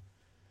Rebels,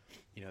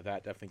 you know,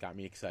 that definitely got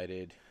me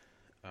excited.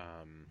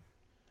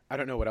 I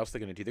don't know what else they're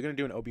going to do. They're going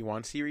to do an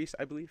Obi-Wan series,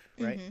 I believe,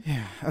 right?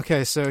 Yeah.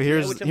 Okay, so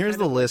here's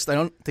the list. I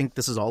don't think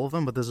this is all of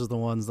them, but this is the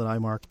ones that I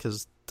marked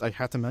because I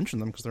had to mention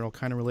them because they're all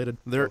kind of related.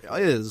 There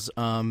is...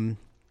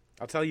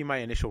 I'll tell you my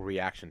initial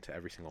reaction to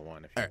every single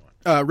one if you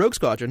want. Rogue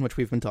Squadron, which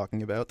we've been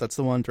talking about. That's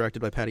the one directed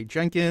by Patty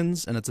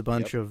Jenkins, and it's a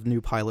bunch of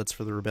new pilots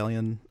for the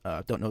Rebellion.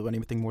 Don't know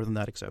anything more than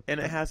that except... And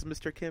it has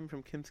Mr. Kim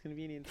from Kim's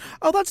Convenience.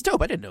 Oh, that's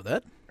dope. I didn't know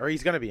that. Or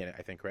he's going to be in it,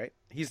 I think, right?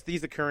 He's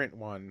the current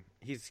one.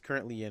 He's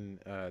currently in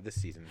this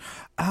season.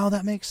 Oh,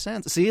 that makes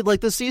sense. See,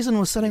 like this season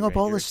was setting up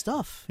all this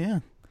stuff. Yeah.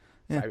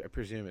 I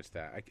presume it's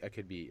that. I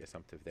could be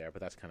assumptive there,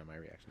 but that's kind of my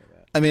reaction to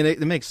that. I mean,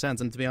 it makes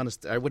sense, and to be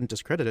honest, I wouldn't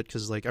discredit it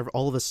because like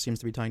all of this seems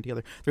to be tying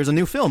together. There's a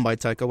new film by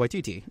Taika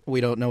Waititi.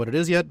 We don't know what it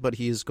is yet, but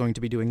he's going to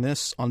be doing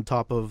this on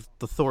top of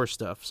the Thor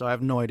stuff. So I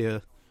have no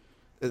idea.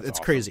 It's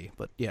awesome. Crazy,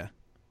 but yeah.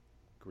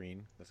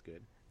 Green, that's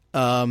good.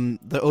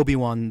 The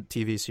Obi-Wan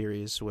TV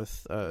series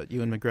with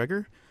Ewan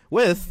McGregor.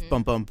 With,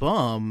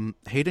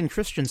 Hayden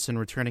Christensen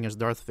returning as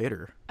Darth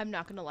Vader. I'm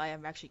not going to lie,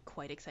 I'm actually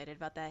quite excited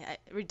about that.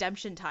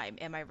 Redemption Time,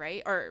 am I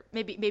right? Or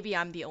maybe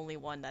I'm the only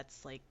one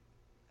that's, like,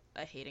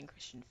 a Hayden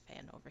Christensen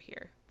fan over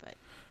here. But,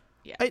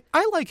 yeah.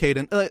 I like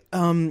Hayden. I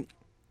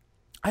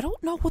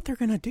don't know what they're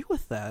going to do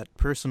with that,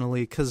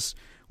 personally, because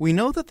we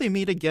know that they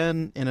meet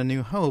again in A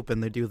New Hope,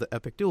 and they do the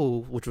epic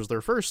duel, which was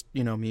their first,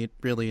 meet,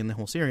 really, in the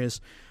whole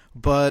series.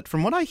 But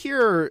from what I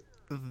hear,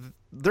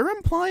 they're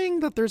implying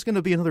that there's going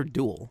to be another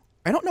duel.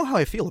 I don't know how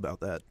I feel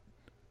about that.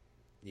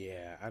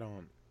 Yeah,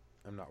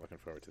 I'm not looking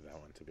forward to that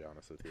one, to be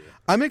honest with you.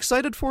 I'm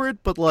excited for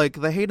it, but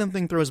like the Hayden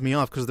thing throws me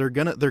off because they're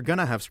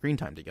gonna have screen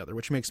time together,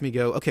 which makes me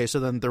go, okay, so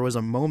then there was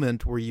a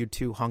moment where you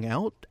two hung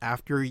out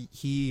after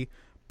he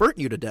burnt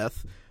you to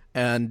death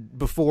and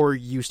before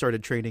you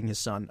started training his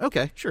son.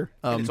 Okay, sure.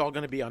 And it's all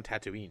going to be on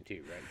Tatooine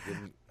too, right?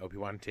 Didn't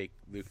Obi-Wan take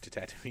Luke to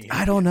Tatooine?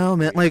 I don't know,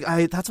 man. Like,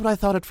 that's what I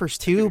thought at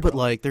first too, but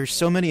like, there's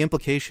so many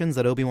implications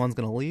that Obi-Wan's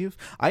going to leave.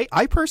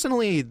 I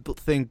personally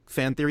think,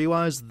 fan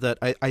theory-wise, that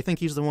I think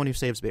he's the one who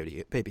saves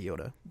Baby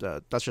Yoda.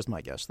 That's just my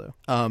guess, though.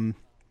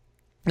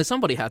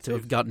 Somebody had to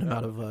have gotten him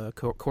out of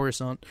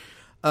Coruscant.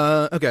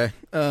 Okay,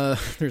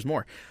 there's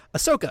more.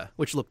 Ahsoka,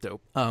 which looked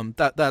dope.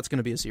 That's going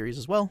to be a series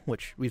as well,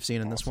 which we've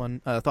seen in this one.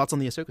 Thoughts on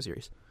the Ahsoka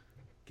series?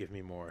 Give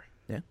me more.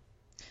 Yeah.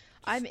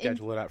 I'm in.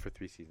 Schedule it out for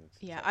 3 seasons.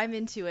 Yeah, I'm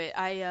into it.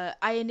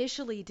 I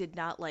initially did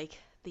not like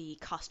the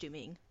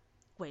costuming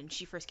when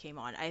she first came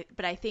on.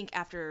 But I think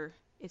after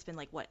it's been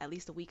like what, at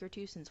least a week or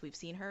two since we've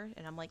seen her,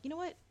 and I'm like, you know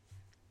what?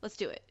 Let's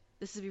do it.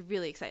 This is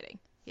really exciting.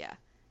 Yeah.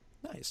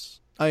 Nice.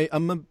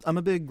 I'm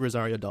a big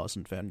Rosario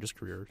Dawson fan, just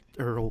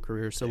her whole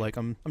career. So like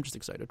I'm just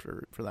excited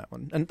for that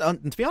one. And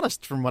to be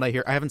honest, from what I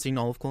hear, I haven't seen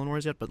all of Clone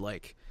Wars yet, but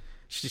like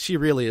she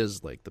really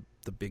is like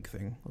the big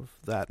thing of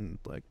that and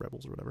like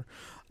Rebels or whatever.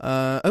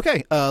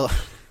 Okay.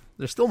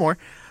 There's still more.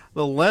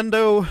 The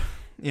Lando.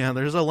 Yeah,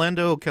 there's a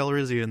Lando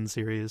Calrissian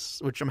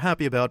series, which I'm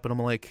happy about, but I'm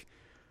like,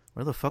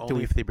 where the fuck do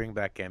we? If they bring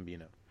back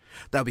Gambino.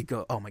 That'd be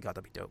go. Oh my god,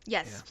 that'd be dope.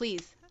 Yes, Yeah.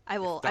 please. I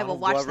will watch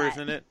Donald that. Glover's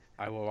in it.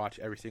 I will watch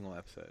every single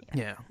episode.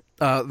 Yeah.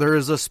 There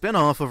is a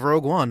spin-off of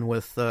Rogue One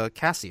with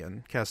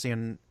Cassian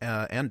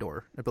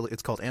Andor.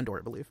 It's called Andor,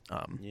 I believe.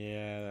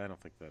 Yeah, I don't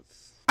think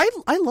that's...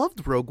 I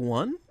loved Rogue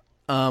One.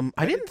 I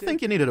didn't did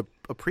think you needed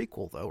a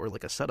prequel, though, or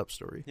like a setup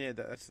story. Yeah,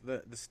 that's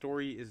the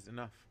story is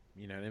enough.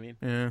 You know what I mean?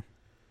 Yeah.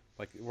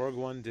 Like, Rogue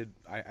One did,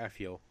 I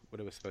feel, what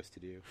it was supposed to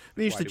do.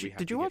 Manish, Why do we have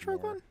did to you get watch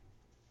Rogue more? One?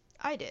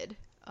 I did.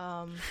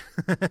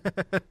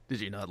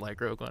 Did you not like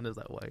Rogue One? Is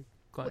that why?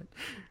 Quiet.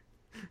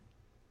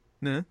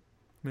 Nah,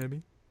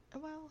 maybe.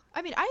 Well,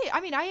 I mean,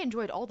 I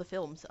enjoyed all the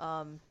films.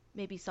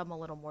 Maybe some a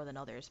little more than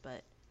others,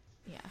 but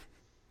yeah.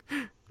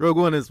 Rogue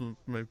One is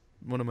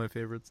one of my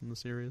favorites in the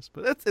series,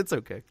 but it's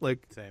okay.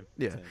 Like, Same.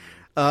 yeah. Same.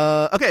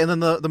 Okay, and then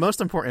the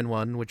most important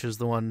one, which is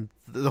the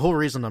whole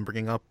reason I'm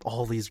bringing up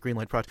all these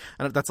greenlight projects,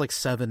 and that's like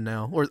 7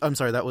 now, or I'm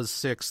sorry, that was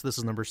 6. This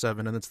is number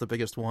 7, and it's the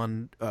biggest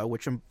one,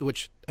 which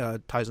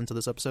ties into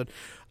this episode.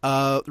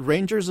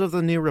 Rangers of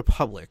the New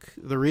Republic.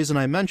 The reason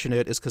I mention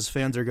it is because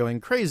fans are going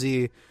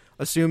crazy,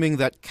 assuming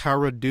that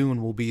Cara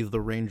Dune will be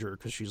the Ranger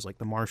because she's like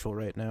the Marshal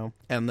right now,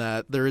 and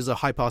that there is a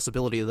high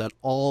possibility that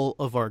all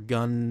of our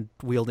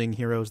gun-wielding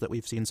heroes that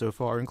we've seen so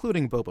far,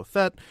 including Boba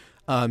Fett,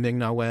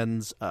 Ming-Na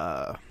Wen's,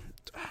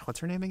 what's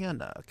her name again?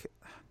 Damn.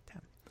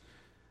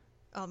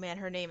 Oh man,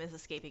 her name is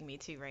escaping me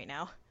too right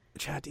now.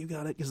 Chad, you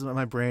got it? Because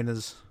my brain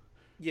is...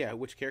 Yeah,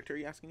 which character are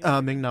you asking?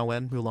 Ming-Na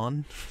Wen,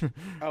 Mulan.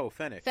 Oh,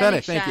 Fennec.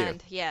 Fennec, thank you.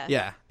 Shand,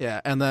 yeah. Yeah.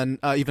 And then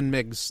even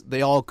Migs,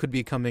 they all could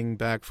be coming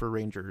back for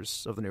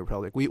Rangers of the New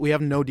Republic. We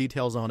have no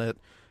details on it,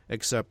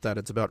 except that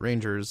it's about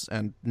Rangers,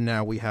 and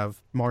now we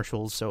have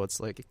Marshals, so it's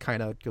like it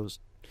kind of goes...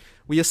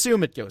 We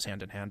assume it goes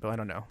hand in hand, but I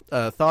don't know.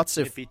 Thoughts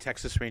Could if... it be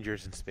Texas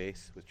Rangers in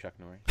space with Chuck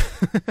Norris?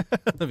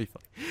 That'd be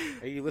fun.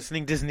 Are you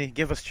listening, Disney?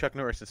 Give us Chuck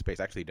Norris in space.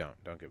 Actually, don't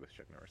give us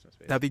Chuck Norris in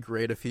space. That'd be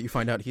great if you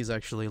find out he's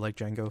actually like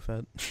Jango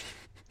Fett.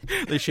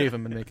 They shave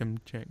him and make him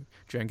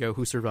Django,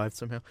 who survived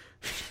somehow.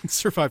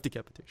 Survived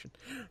decapitation.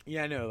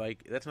 Yeah, I know.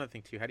 Like, that's another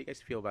thing too. How do you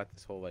guys feel about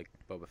this whole like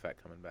Boba Fett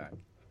coming back?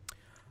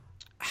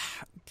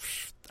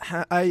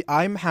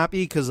 I'm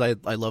happy because I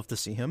love to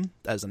see him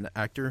as an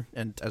actor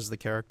and as the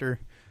character.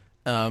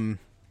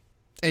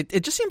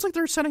 It just seems like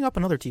they're setting up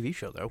another TV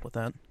show though with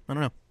that. I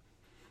don't know.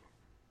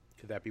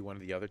 Could that be one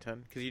of the other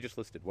 10? Because you just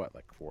listed what,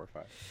 like 4 or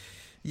 5?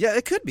 Yeah,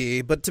 it could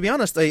be, but to be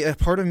honest, a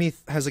part of me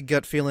has a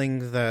gut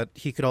feeling that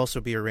he could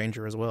also be a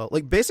Ranger as well.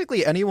 Like,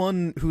 basically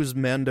anyone who's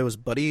Mando's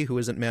buddy, who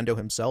isn't Mando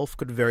himself,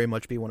 could very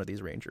much be one of these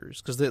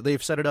Rangers, because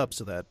they've set it up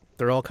so that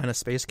they're all kind of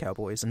space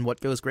cowboys, and what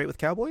goes great with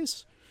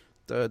cowboys?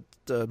 The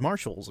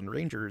marshals and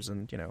rangers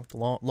and, the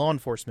law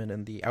enforcement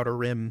in the Outer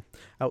Rim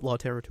outlaw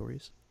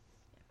territories.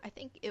 I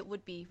think it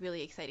would be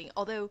really exciting,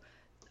 although...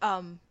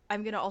 I'm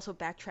going to also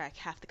backtrack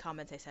half the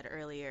comments I said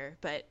earlier,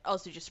 but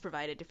also just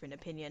provide a different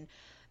opinion.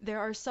 There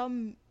are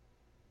some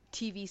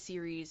TV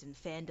series and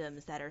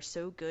fandoms that are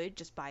so good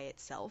just by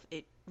itself,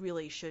 it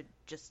really should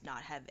just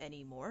not have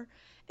any more.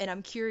 And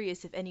I'm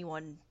curious if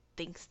anyone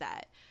thinks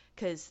that,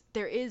 because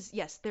there is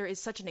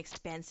such an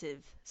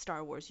expansive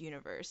Star Wars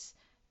universe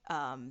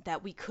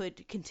that we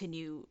could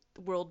continue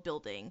world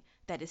building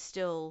that is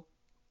still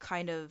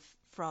kind of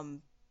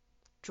from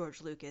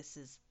George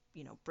Lucas's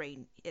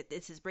brain.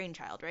 It's his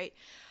brainchild, right?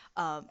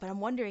 But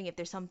I'm wondering if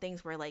there's some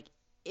things where like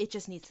it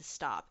just needs to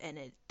stop, and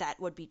that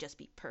would be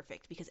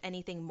perfect, because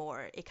anything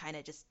more, it kind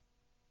of just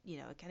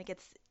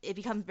it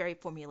becomes very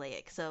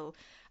formulaic. So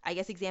I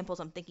guess examples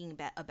I'm thinking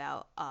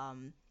about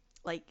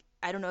like,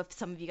 I don't know if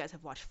some of you guys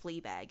have watched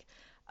Fleabag.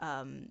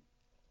 That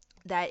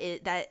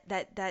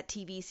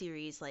TV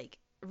series, like,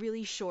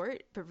 really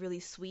short but really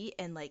sweet,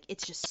 and like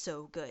it's just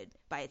so good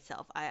by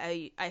itself.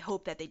 I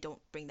hope that they don't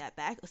bring that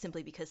back,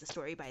 simply because the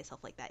story by itself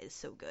like that is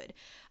so good.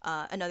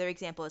 Another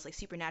example is like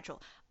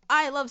Supernatural.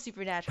 I love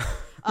Supernatural.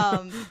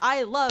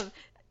 I love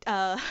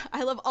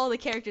all the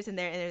characters in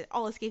there, and they're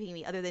all escaping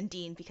me other than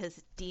Dean,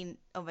 because Dean,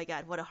 oh my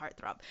god, what a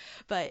heartthrob.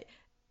 But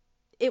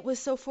it was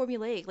so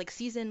formulaic. Like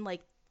season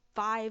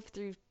 5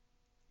 through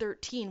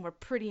 13 were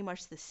pretty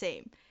much the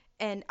same,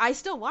 and I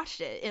still watched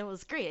it. It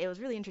was great. It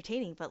was really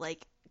entertaining, but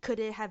like, could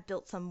we have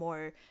built some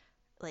more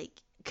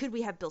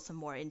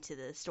into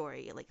the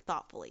story, like,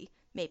 thoughtfully?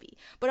 maybe.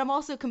 But I'm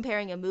also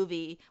comparing a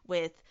movie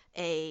with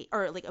a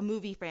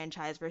movie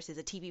franchise versus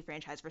a TV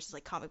franchise versus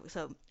like comic book.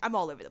 So I'm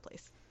all over the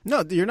place.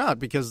 No, you're not,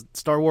 because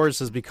Star Wars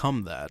has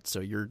become that.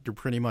 So you're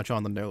pretty much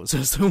on the nose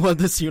as to what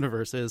this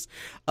universe is.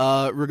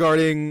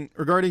 Regarding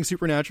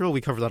Supernatural,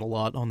 we cover that a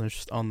lot on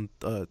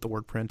the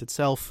word print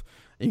itself.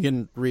 You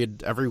can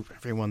read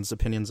everyone's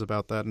opinions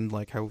about that, and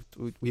like how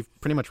we've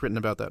pretty much written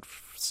about that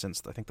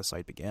since I think the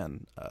site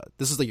began.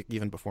 This is like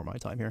even before my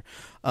time here,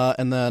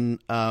 and then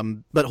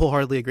but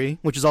wholeheartedly agree,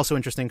 which is also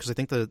interesting because I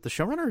think the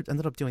showrunner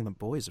ended up doing The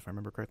Boys, if I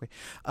remember correctly.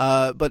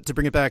 But to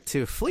bring it back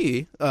to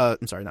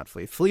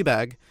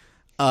Fleabag.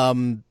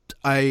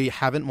 I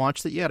haven't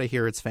watched it yet. I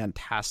hear it's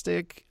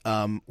fantastic.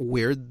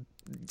 Weird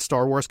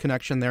Star Wars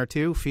connection there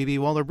too. Phoebe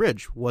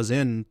Waller-Bridge was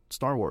in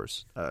Star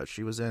Wars.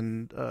 She was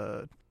in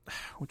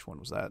which one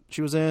was that?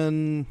 She was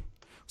in,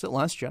 was it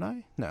Last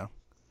Jedi? No,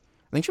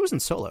 I think she was in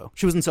Solo.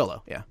 She was in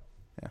Solo. Yeah.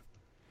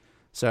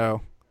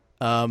 So,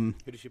 who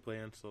did she play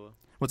in Solo?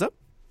 What's up?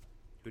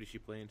 Who did she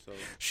play in Solo?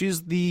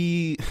 She's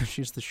the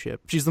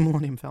ship. She's the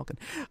Millennium Falcon.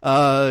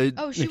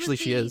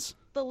 She is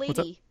the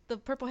lady, the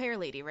purple hair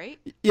lady, right?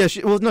 Yeah.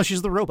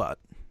 She's the robot.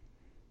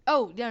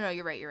 Oh no,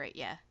 you're right.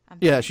 Yeah.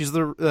 She's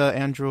the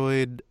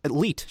android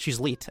elite. She's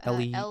elite.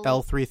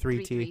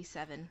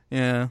 L33T.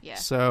 Yeah.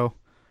 So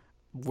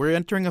we're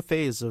entering a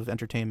phase of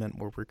entertainment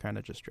where we're kind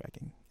of just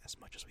dragging as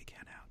much as we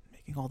can out,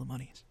 making all the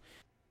monies.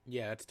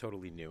 Yeah, it's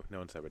totally new. No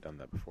one's ever done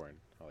that before in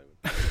Hollywood.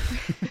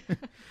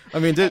 I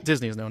mean,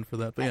 Disney's known for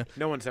that, but yeah.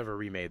 No one's ever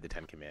remade the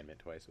Ten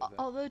Commandments twice.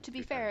 Although, to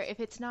be fair, if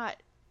it's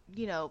not,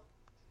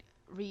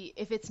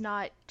 if it's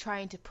not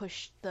trying to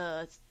push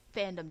the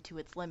fandom to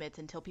its limits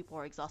until people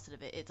are exhausted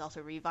of it, it's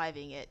also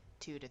reviving it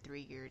 2 to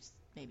 3 years,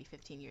 maybe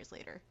 15 years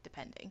later,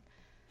 depending.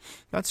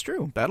 That's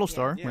true.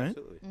 Battlestar, yeah, right?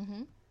 Absolutely.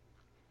 Mm-hmm.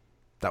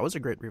 That was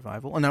a great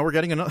revival, and now we're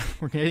getting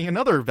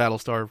another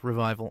Battlestar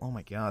revival. Oh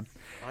my god,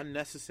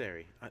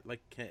 unnecessary!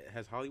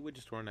 Has Hollywood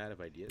just run out of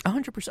ideas?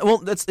 100%.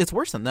 Well, it's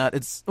worse than that.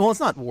 It's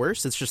not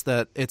worse. It's just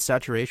that it's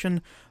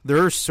saturation.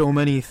 There are so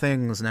many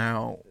things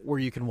now where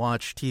you can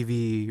watch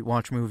TV,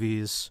 watch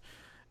movies,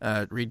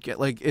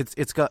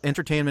 it's got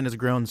entertainment has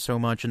grown so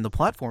much, and the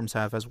platforms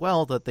have as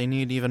well, that they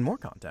need even more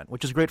content,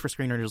 which is great for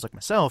screenwriters like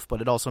myself.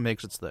 But it also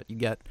makes it so that you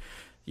get,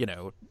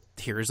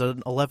 here's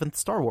an 11th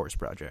Star Wars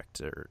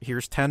project, or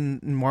here's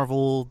 10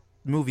 Marvel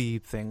movie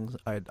things,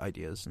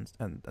 ideas,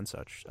 and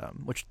such,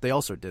 which they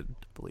also did,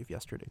 I believe,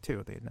 yesterday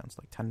too. They announced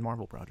like 10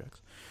 Marvel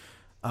projects.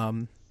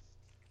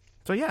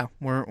 So yeah,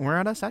 we're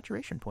at a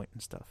saturation point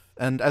and stuff.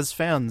 And as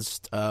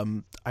fans,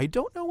 I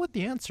don't know what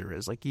the answer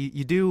is. Like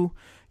you do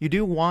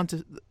want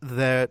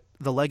the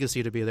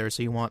legacy to be there,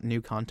 so you want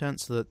new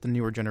content so that the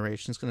newer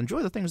generations can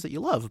enjoy the things that you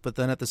love. But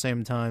then at the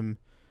same time,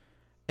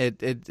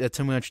 it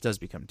too much does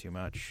become too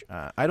much.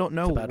 I don't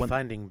know. It's about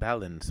finding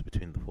balance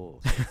between the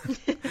poles.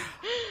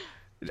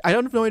 I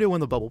don't have no idea when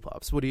the bubble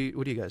pops. What do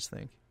you guys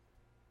think?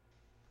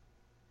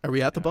 Are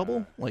we at the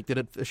bubble? Like, did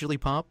it officially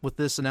pop with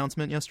this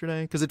announcement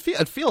yesterday? Because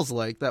it feels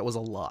like that was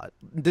a lot.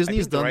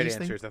 Disney's done these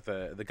things. The right answer is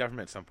that the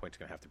government at some point is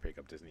going to have to break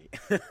up Disney.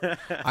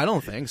 I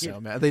don't think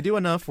so, man. They do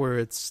enough where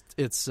it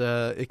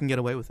can get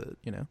away with it,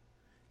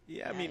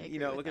 Yeah, I mean,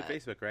 look at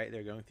Facebook, right?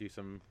 They're going through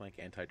some like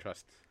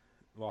antitrust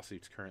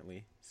lawsuits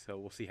currently, so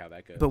we'll see how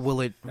that goes. But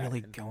will it really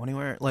go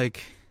anywhere?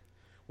 Like,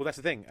 well, that's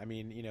the thing. I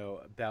mean,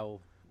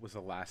 Bell was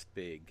the last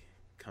big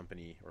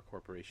company or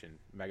corporation,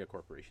 mega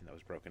corporation, that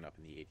was broken up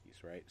in the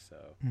 80s, right? So,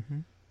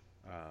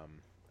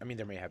 I mean,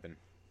 there may have been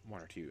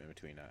one or two in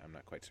between. I'm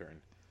not quite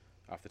certain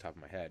off the top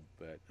of my head,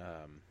 but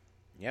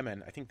yeah,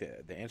 man, I think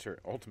the answer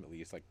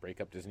ultimately is like break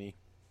up Disney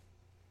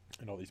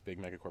and all these big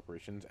mega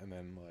corporations, and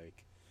then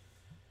like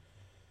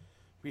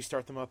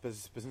restart them up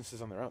as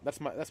businesses on their own.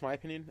 That's my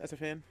opinion as a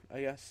fan,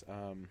 I guess.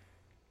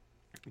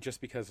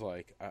 Just because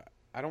like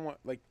I don't want,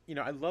 like,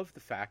 I love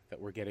the fact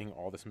that we're getting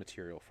all this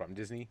material from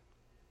Disney.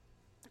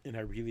 And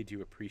I really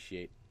do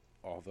appreciate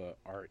all the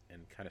art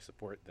and kind of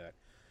support that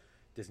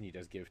Disney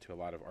does give to a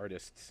lot of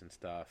artists and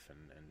stuff, and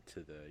to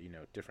the,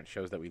 different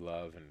shows that we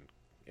love, and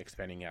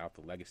expanding out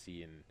the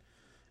legacy and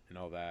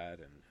all that,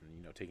 and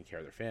taking care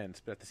of their fans.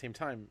 But at the same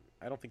time,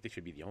 I don't think they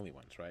should be the only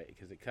ones, right?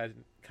 Because it kind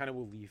of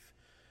will leave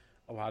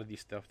a lot of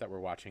these stuff that we're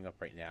watching up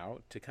right now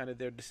to kind of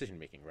their decision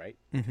making, right?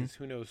 Because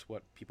who knows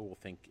what people will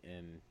think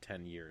in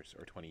 10 years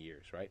or 20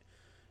 years, right?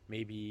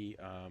 Maybe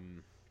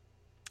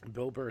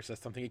Bill Burr says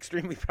something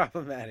extremely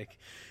problematic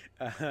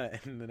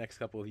in the next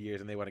couple of years,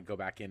 and they want to go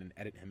back in and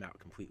edit him out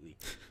completely.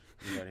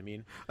 You know what I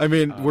mean? I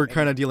mean, we're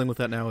kind of dealing with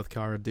that now with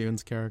Cara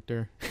Dune's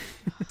character.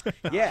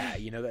 Yeah,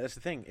 that's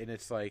the thing. And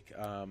it's like,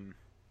 I'm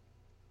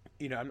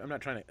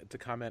not trying to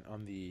comment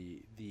on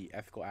the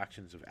ethical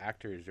actions of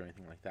actors or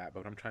anything like that, but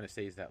what I'm trying to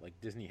say is that like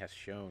Disney has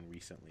shown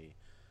recently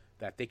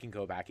that they can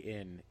go back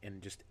in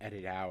and just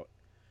edit out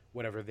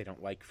whatever they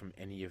don't like from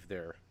any of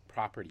their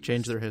properties.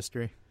 Change their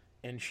history.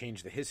 And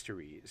change the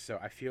history. So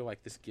I feel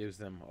like this gives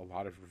them a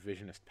lot of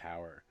revisionist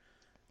power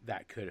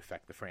that could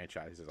affect the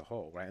franchise as a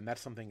whole, right? And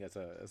that's something as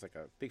like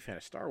a big fan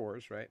of Star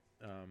Wars, right?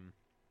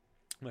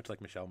 Much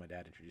like Michelle, my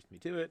dad introduced me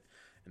to it,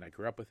 and I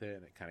grew up with it,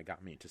 and it kind of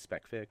got me into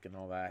spec fic and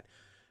all that.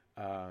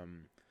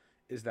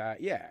 is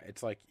that, yeah,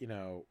 it's like,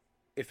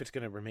 if it's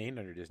going to remain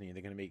under Disney and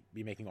they're going to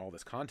be making all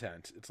this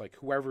content, it's like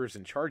whoever's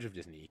in charge of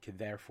Disney could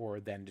therefore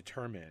then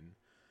determine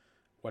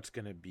what's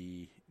going to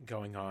be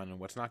going on and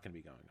what's not going to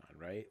be going on,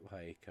 right?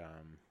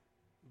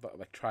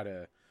 But try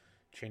to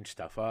change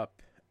stuff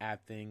up,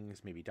 add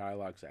things, maybe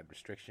dialogues, add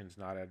restrictions,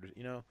 not add,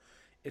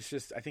 it's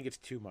just, I think it's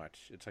too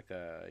much. It's like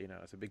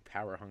it's a big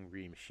power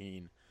hungry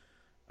machine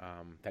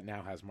that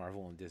now has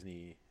Marvel and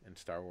Disney and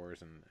Star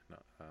Wars and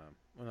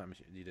well, not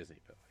Disney,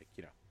 but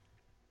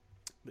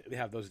they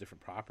have those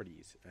different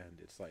properties, and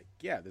it's like,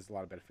 yeah, there's a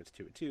lot of benefits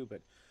to it too,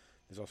 but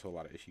there's also a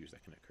lot of issues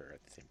that can occur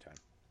at the same time.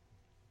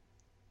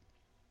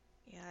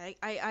 Yeah,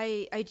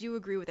 I do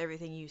agree with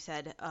everything you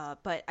said,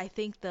 but I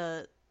think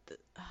the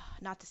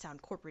not to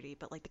sound corporate-y,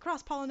 but the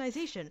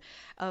cross-pollinization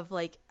of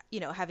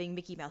having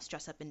Mickey Mouse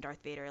dress up in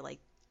Darth Vader,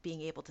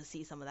 being able to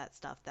see some of that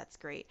stuff, that's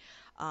great.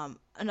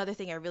 Another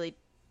thing I really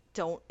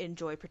don't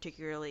enjoy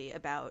particularly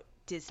about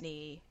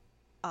Disney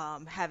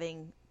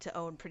having to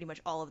own pretty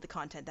much all of the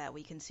content that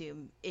we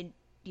consume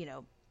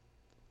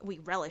we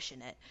relish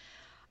in it,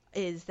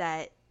 is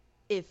that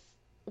if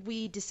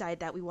we decide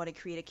that we want to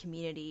create a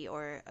community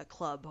or a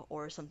club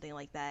or something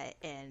like that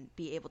and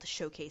be able to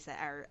showcase that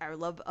our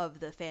love of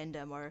the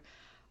fandom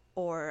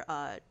or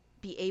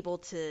be able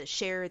to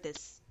share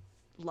this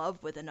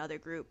love with another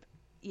group,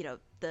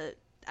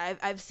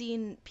 I've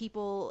seen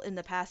people in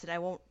the past, and I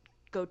won't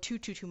go too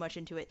much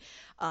into it,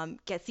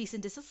 get cease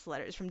and desist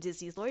letters from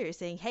Disney's lawyers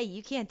saying, hey,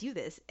 you can't do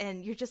this.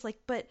 And you're just like,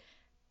 but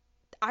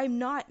I'm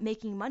not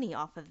making money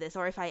off of this,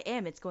 or if I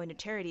am, it's going to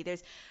charity.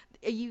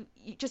 You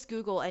just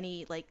Google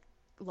any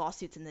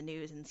lawsuits in the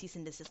news and cease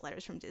and desist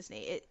letters from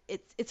Disney.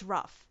 It's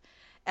rough.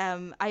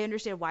 I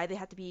understand why they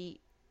have to be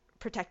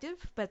protective,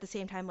 but at the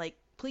same time,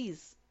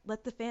 please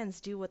let the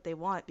fans do what they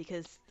want,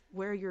 because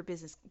we're your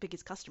biggest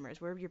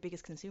customers. We're your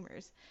biggest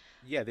consumers.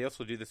 Yeah, they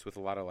also do this with a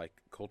lot of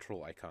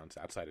cultural icons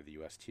outside of the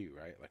U.S. too,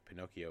 right?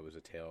 Pinocchio was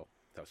a tale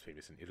that was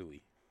famous in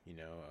Italy.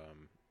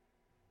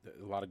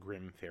 A lot of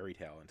grim fairy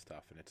tale and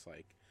stuff. And it's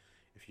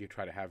if you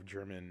try to have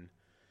German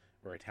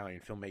or Italian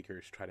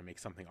filmmakers try to make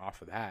something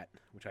off of that,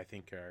 which I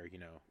think are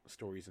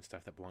stories and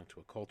stuff that belong to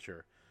a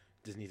culture,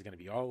 Disney's going to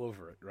be all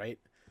over it, right?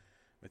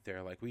 But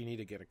they're we need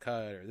to get a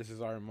cut, or this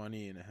is our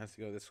money and it has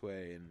to go this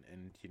way,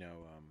 and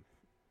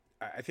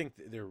I think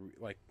they're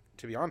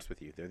to be honest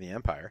with you, they're the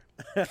empire.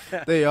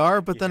 They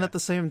are, but then at the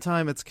same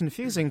time, it's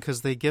confusing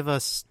because they give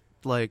us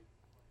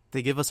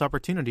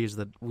opportunities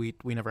that we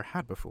never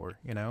had before,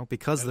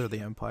 because they're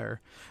the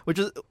empire. Which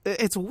is,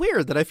 it's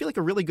weird that I feel like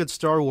a really good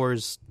Star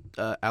Wars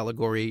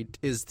allegory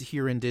is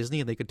here in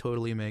Disney, and they could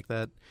totally make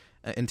that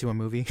into a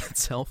movie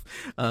itself,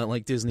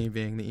 Disney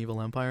being the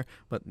evil empire,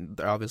 but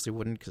they obviously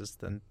wouldn't, because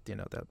then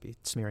that'd be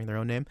smearing their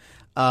own name.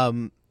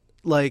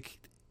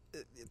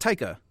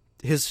 Taika,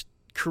 his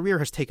career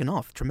has taken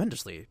off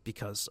tremendously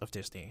because of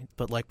Disney,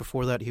 but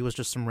before that he was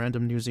just some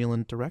random New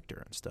Zealand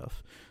director and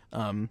stuff.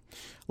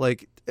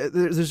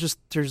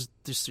 There's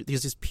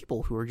these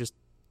people who are just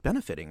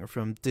benefiting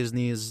from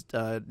Disney's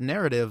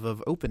narrative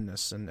of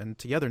openness and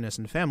togetherness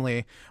and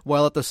family,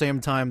 while at the same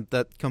time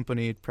that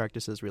company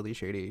practices really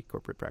shady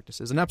corporate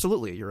practices. And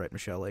absolutely, you're right,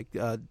 Michelle,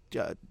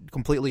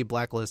 completely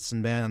blacklists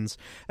and bans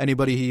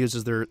anybody who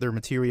uses their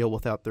material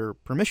without their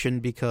permission,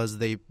 because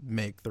they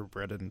make their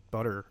bread and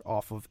butter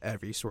off of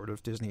every sort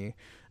of Disney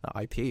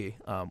IP.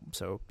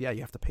 So yeah, you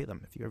have to pay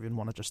them if you even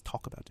want to just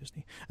talk about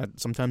Disney.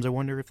 Sometimes I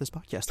wonder if this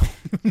podcast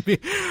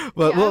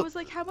but I was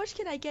how much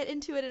can I get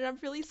into it? And I'm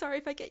really sorry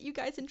if I get you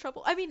guys in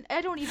trouble. I mean,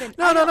 I don't even...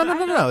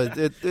 No.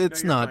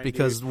 It's not, fine,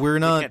 because we're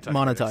not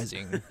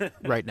monetizing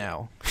right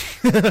now.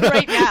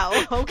 Right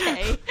now,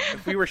 okay.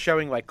 If we were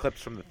showing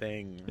clips from the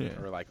thing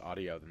or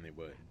audio, then they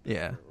would.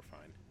 Yeah. We're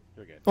fine.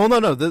 You're good. Well,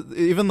 no.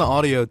 Even the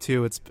audio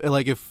too. It's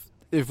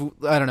if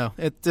I don't know.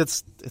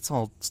 It's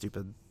all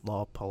stupid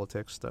law,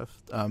 politics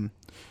stuff.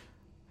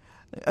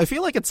 I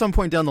feel at some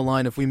point down the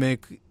line, if we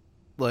make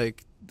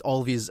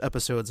all these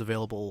episodes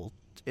available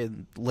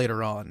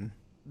later on,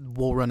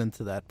 we'll run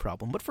into that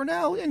problem. But for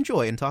now,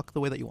 enjoy and talk the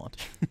way that you want.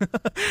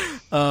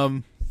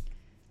 But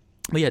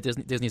yeah,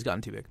 Disney's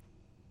gotten too big.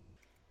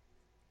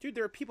 Dude,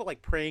 there are people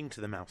praying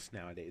to the mouse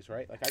nowadays,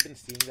 right? I've been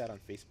seeing that on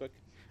Facebook.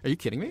 Are you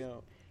kidding me?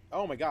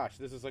 Oh my gosh,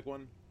 this is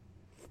one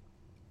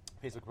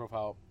Facebook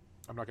profile.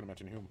 I'm not going to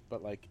mention whom,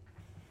 but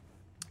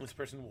this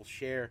person will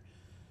share.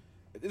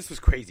 This was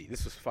crazy.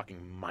 This was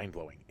fucking mind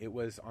blowing. It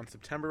was on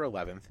September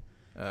 11th.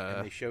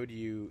 And they showed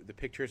you the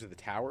pictures of the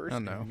towers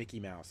and Mickey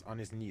Mouse on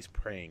his knees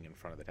praying in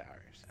front of the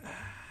towers.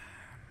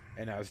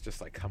 And I was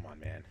just come on,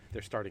 man.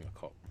 They're starting a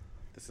cult.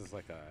 This is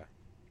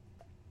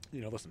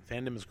listen,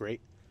 fandom is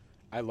great.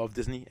 I love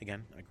Disney.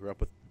 Again, I grew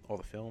up with all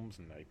the films,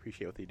 and I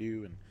appreciate what they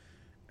do.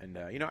 And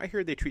I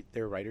hear they treat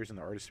their writers and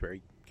their artists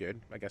very good,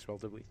 I guess,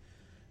 relatively.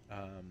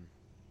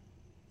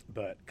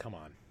 But come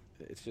on.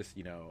 It's just,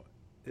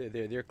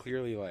 they're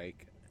clearly,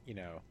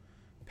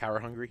 power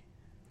hungry.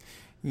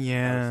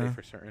 Yeah. I would say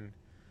for certain.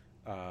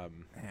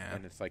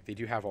 And it's they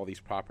do have all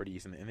these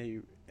properties, and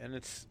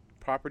it's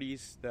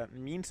properties that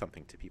mean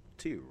something to people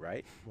too,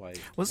 right? Like,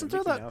 wasn't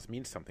Mickey there that Mouse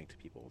means something to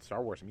people.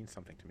 Star Wars means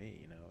something to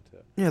me,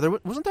 Yeah,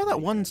 wasn't there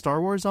that one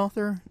Star Wars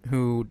author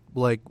who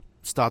like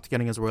stopped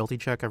getting his royalty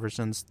check ever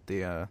since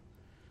they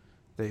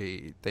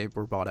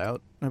were bought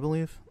out, I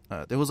believe.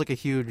 There was like a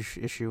huge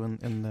issue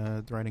in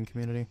the writing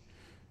community.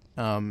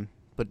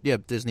 But yeah,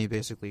 Disney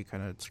basically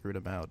kind of screwed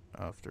him out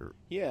after.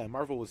 Yeah,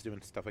 Marvel was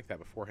doing stuff like that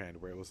beforehand,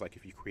 where it was like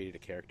if you created a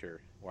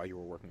character while you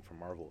were working for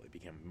Marvel, it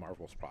became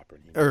Marvel's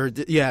property.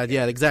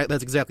 Exactly.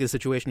 That's exactly the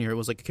situation here. It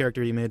was like a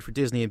character you made for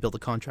Disney and built a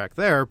contract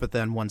there, but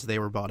then once they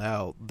were bought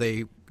out,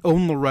 they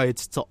own the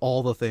rights to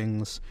all the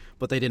things,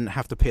 but they didn't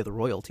have to pay the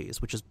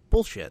royalties, which is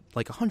bullshit,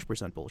 like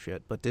 100%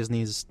 bullshit. But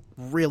Disney's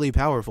really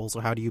powerful, so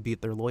how do you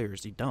beat their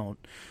lawyers? You don't.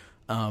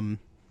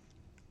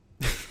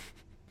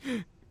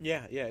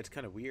 Yeah, it's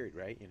kind of weird,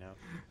 right?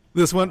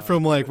 This went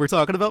from like we're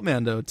talking about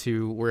Mando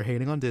to we're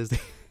hating on Disney.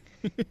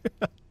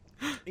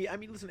 Yeah, I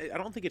mean, listen, I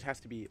don't think it has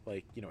to be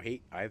like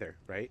hate either,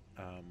 right?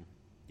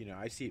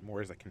 I see it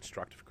more as a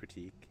constructive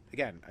critique.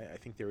 Again, I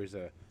think there is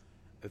a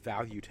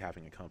value to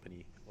having a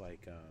company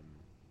like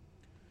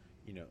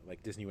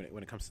like Disney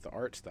when it comes to the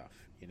art stuff,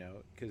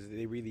 because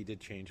they really did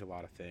change a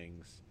lot of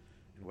things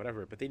and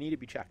whatever, but they need to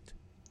be checked.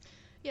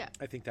 Yeah,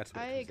 I think that's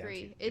what I it comes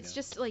agree. down to, It's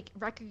just like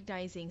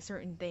recognizing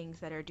certain things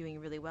that are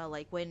doing really well.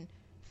 Like when,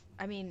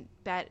 I mean,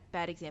 bad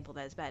example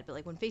that is bad, but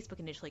like when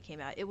Facebook initially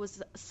came out, it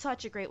was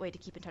such a great way to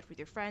keep in touch with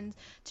your friends,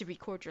 to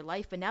record your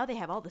life. But now they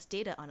have all this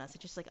data on us.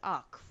 It's just like,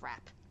 oh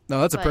crap. No,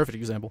 that's a perfect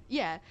example.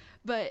 Yeah,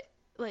 but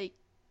like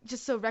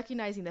just so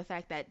recognizing the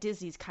fact that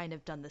Disney's kind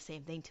of done the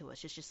same thing to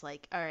us. It's just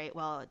like, all right,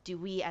 well, do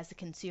we as a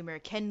consumer,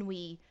 can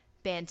we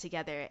band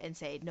together and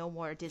say no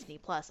more Disney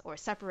Plus, or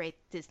separate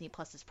Disney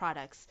Plus's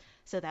products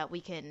so that we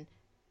can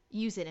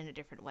use it in a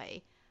different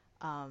way?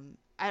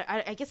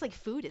 I guess like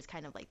food is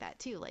kind of like that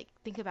too. Like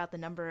think about the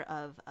number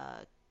of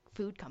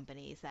food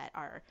companies that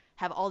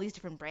have all these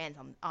different brands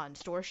on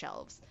store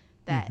shelves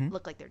that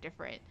look like they're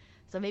different.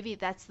 So maybe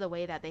that's the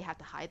way that they have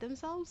to hide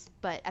themselves.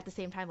 But at the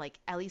same time, like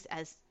at least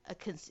as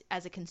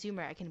a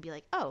consumer, I can be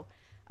like, oh,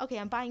 okay,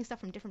 I'm buying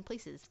stuff from different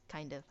places.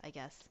 Kind of, I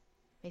guess,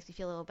 makes me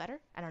feel a little better.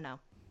 I don't know.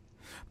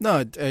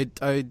 No,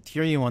 I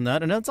hear you on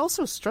that, and it's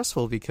also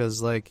stressful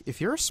because, like,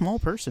 if you're a small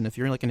person, if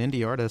you're like an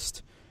indie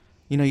artist,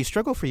 you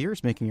struggle for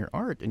years making your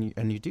art,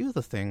 and you do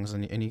the things,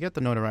 and you get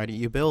the notoriety,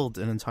 you build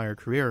an entire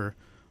career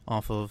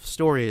off of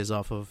stories,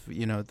 off of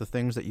the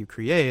things that you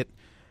create,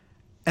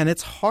 and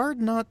it's hard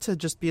not to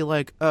just be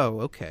like, oh,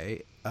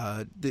 okay,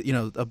 a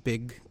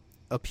big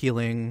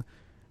appealing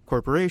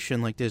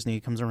corporation like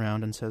Disney comes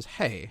around and says,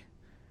 hey,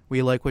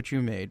 we like what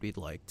you made, we'd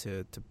like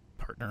to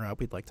partner up,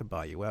 we'd like to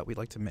buy you out, we'd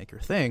like to make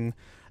your thing.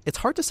 It's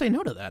hard to say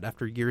no to that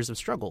after years of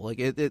struggle. Like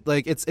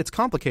it's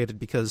complicated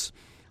because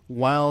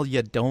while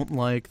you don't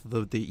like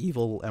the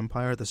evil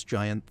empire, this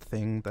giant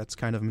thing that's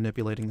kind of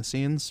manipulating the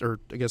scenes, or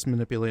I guess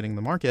manipulating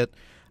the market,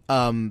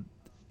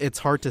 it's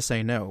hard to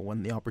say no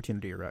when the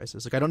opportunity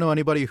arises. Like I don't know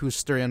anybody who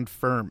stands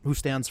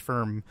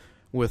firm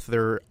with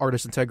their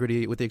artist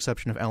integrity, with the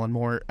exception of Alan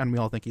Moore, and we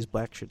all think he's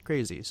black shit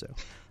crazy. So,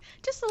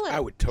 just a little. I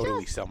would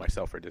totally sell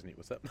myself for Disney.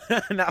 What's up?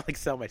 Not like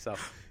sell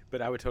myself,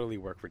 but I would totally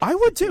work for Disney. I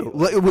would too.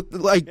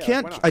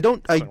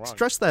 I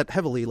stress that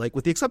heavily. Like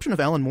with the exception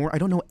of Alan Moore, I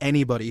don't know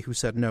anybody who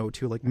said no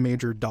to like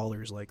major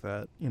dollars like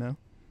that. Yeah.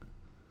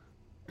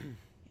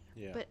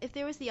 But if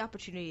there was the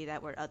opportunity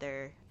that were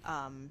other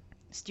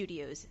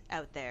studios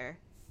out there,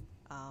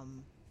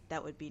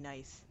 that would be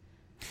nice.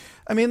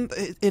 I mean,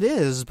 it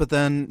is, but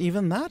then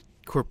even that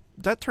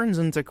turns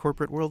into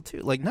corporate world too.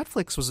 Like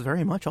Netflix was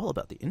very much all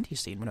about the indie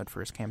scene when it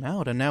first came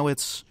out, and now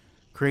it's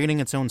creating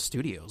its own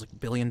studios, like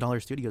billion-dollar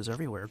studios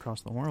everywhere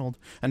across the world,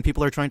 and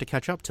people are trying to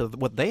catch up to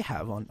what they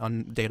have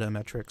on data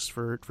metrics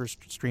for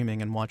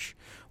streaming and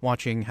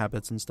watching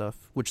habits and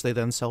stuff, which they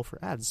then sell for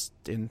ads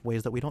in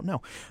ways that we don't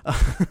know.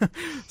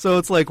 So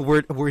it's like,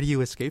 where do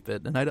you escape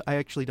it? And I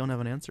actually don't have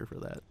an answer for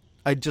that.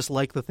 I just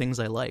like the things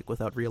I like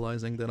without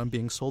realizing that I'm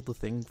being sold the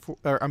thing,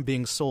 or I'm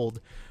being sold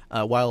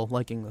while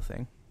liking the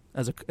thing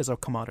as a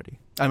commodity.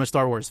 I'm a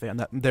Star Wars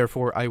fan,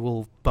 therefore I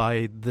will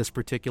buy this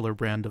particular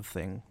brand of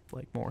thing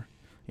like more.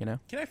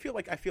 I feel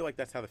like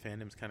that's how the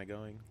fandom's kind of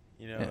going.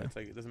 Yeah. It's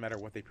like it doesn't matter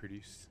what they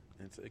produce.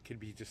 It could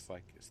be just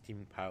like a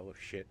steaming pile of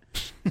shit.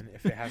 And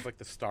if it has like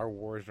the Star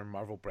Wars or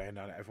Marvel brand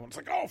on it, everyone's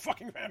like, "Oh,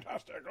 fucking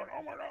fantastic!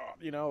 Oh my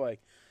god!"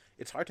 Like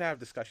it's hard to have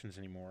discussions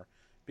anymore.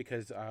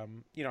 Because,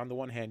 on the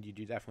one hand, you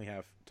do definitely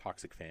have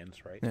toxic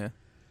fans, right? Yeah.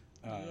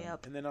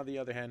 Yep. And then on the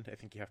other hand, I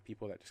think you have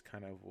people that just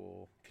kind of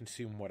will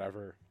consume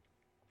whatever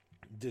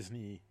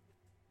Disney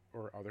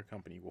or other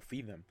company will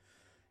feed them,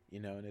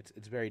 and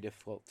it's very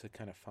difficult to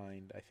kind of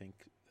find, I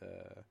think,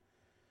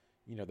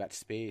 that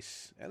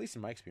space, at least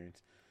in my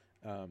experience,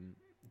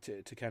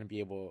 to kind of be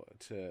able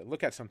to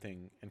look at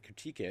something and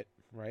critique it,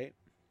 right?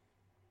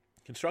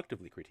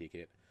 Constructively critique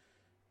it.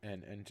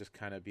 And just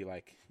kind of be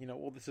like,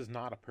 well, this is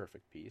not a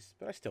perfect piece,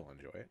 but I still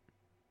enjoy it,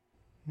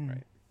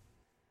 right?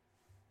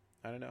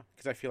 I don't know,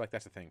 because I feel like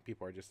that's the thing.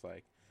 People are just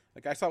like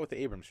I saw with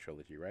the Abrams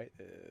trilogy, right?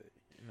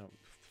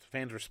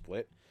 Fans were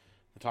split.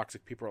 The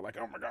toxic people are like,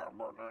 oh my god,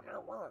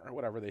 or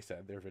whatever they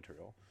said, their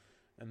vitriol.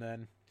 And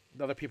then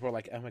the other people are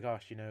like, oh my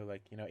gosh,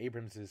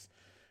 Abrams is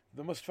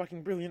the most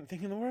fucking brilliant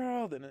thing in the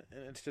world. And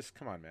it's just,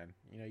 come on, man.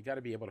 You got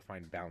to be able to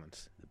find the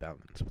balance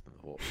within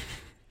the whole.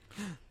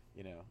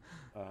 And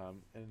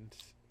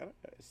I don't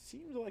know, it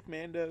seems like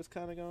Mando's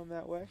kind of going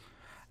that way.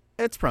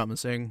 It's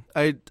promising.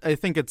 I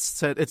think it's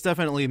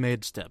definitely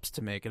made steps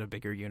to make it a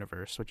bigger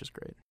universe, which is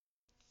great.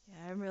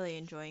 Yeah, I'm really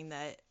enjoying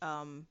that.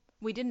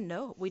 We didn't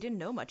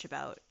know much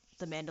about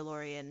the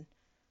Mandalorian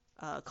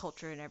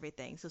culture and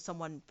everything, so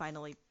someone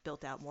finally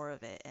built out more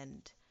of it.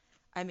 And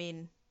I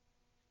mean,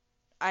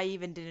 I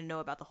even didn't know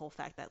about the whole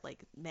fact that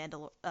like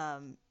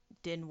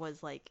Din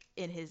was like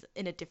in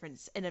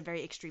a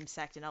very extreme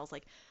sect, and I was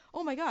like,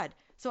 oh my god.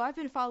 So I've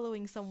been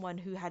following someone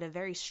who had a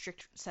very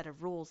strict set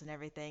of rules and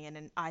everything, and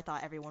then I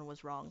thought everyone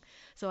was wrong.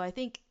 So I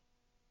think,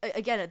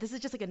 again, this is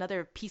just like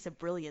another piece of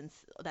brilliance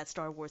that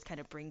Star Wars kind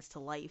of brings to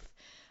life,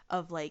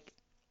 of like,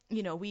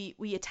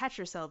 we attach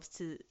ourselves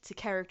to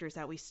characters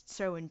that we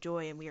so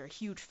enjoy, and we are a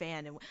huge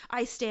fan, and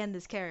I stan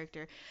this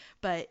character,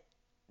 but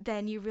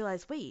then you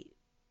realize, wait,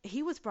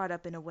 he was brought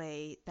up in a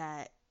way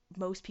that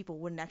most people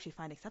wouldn't actually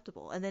find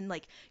acceptable, and then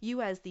like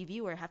you as the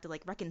viewer have to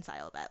like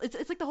reconcile that.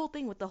 It's like the whole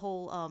thing with the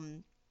whole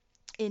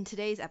in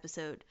today's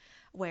episode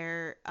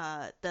where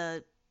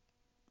the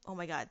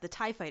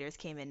TIE fighters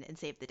came in and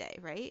saved the day,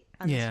 right?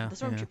 Yeah, the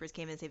stormtroopers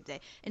came in and saved the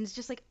day, and it's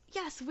just like,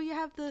 yes, we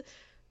have the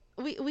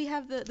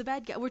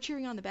bad guy. We're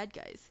cheering on the bad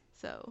guys.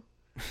 So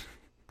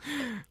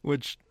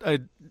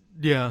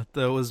that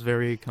was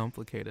very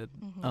complicated.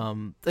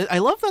 Mm-hmm. I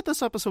love that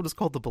this episode is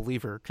called The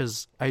Believer,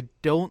 because I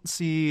don't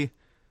see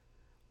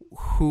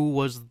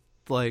who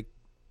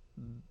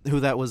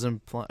that was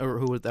or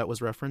who that was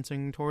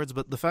referencing towards,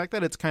 but the fact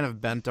that it's kind of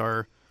bent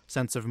our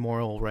sense of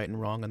moral right and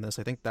wrong in this,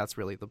 I think that's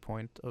really the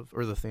point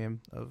or the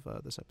theme of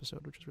this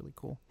episode, which is really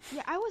cool.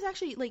 Yeah, I was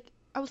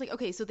like,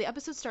 okay, so the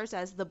episode starts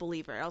as The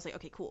Believer. I was like,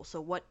 okay, cool.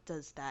 So what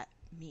does that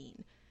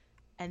mean?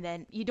 And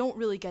then you don't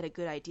really get a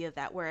good idea of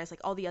that. Whereas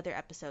like all the other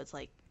episodes,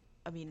 like,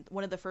 I mean,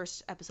 one of the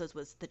first episodes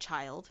was the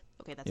child.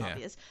 Okay, that's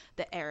obvious.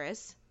 The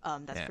heiress,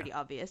 that's pretty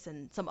obvious,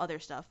 and some other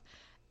stuff.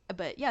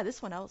 But yeah,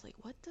 this one I was like,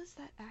 what does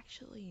that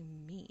actually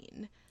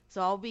mean?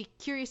 So I'll be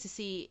curious to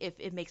see if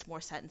it makes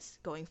more sense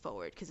going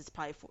forward, because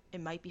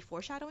it might be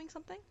foreshadowing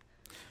something.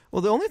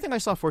 Well, the only thing I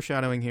saw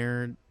foreshadowing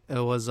here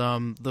was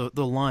the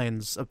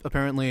lines.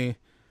 Apparently,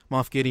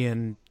 Moff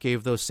Gideon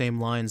gave those same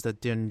lines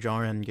that Din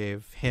Djarin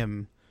gave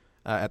him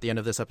at the end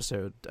of this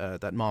episode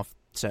that Moff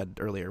said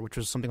earlier, which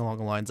was something along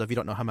the lines of, "You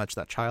don't know how much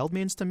that child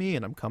means to me,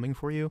 and I'm coming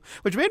for you,"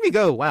 which made me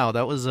go, "Wow,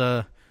 that was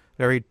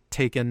very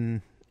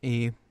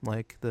Taken-y,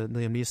 like the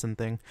Liam Neeson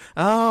thing."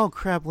 Oh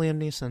crap, Liam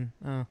Neeson.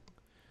 Oh.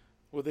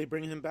 Will they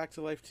bring him back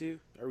to life too?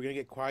 Are we gonna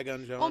get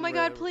Qui-Gon Jinn? Oh my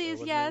god, please,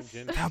 yes.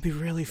 That'd be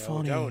really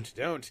funny.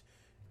 Don't.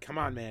 Come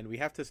on, man. We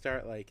have to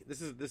start like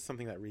this is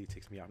something that really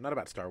ticks me off. Not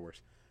about Star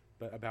Wars,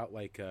 but about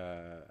like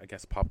I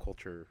guess pop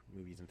culture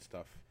movies and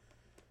stuff.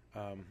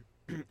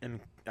 And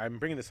I'm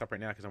bringing this up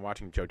right now because I'm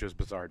watching JoJo's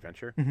Bizarre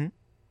Adventure. Mm-hmm.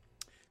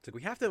 It's like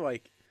we have to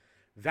like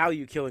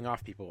value killing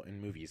off people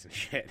in movies and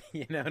shit.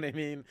 You know what I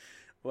mean?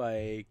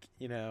 Like,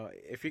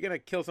 if you're going to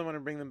kill someone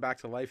and bring them back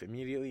to life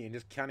immediately and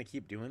just kind of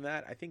keep doing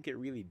that, I think it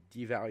really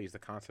devalues the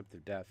concept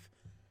of death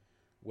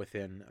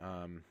within,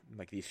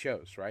 like, these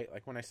shows, right?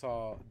 Like, when I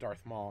saw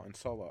Darth Maul in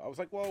Solo, I was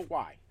like, well,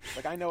 why?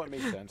 Like, I know it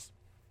makes sense.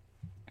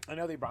 I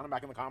know they brought him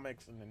back in the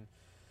comics and then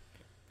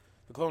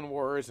the Clone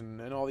Wars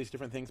and all these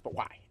different things, but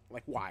why?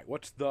 Like, why?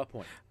 What's the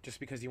point? Just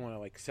because you want to,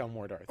 like, sell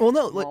more Darth? Well,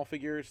 no, Maul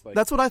figures? Like,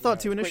 that's what I thought,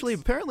 too, initially.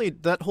 Apparently,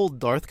 that whole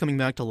Darth coming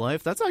back to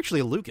life, that's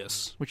actually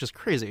Lucas, which is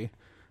crazy.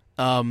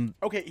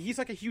 Okay, he's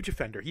like a huge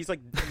offender. He's like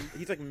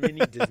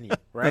mini Disney,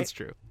 right? That's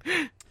true.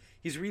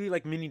 He's really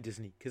like mini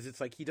Disney because it's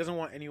like he doesn't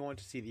want anyone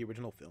to see the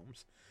original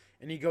films,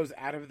 and he goes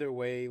out of their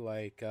way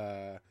like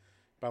by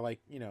like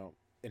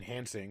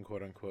enhancing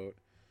quote unquote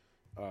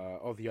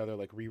all the other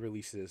like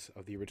re-releases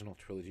of the original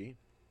trilogy.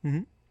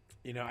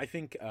 Mm-hmm. I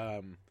think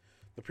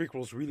the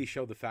prequels really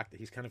show the fact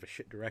that he's kind of a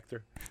shit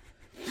director.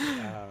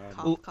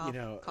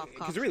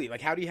 Because really,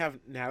 like, how do you have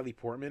Natalie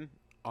Portman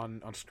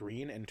on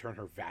screen and turn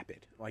her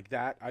vapid like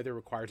that? Either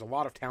requires a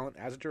lot of talent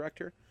as a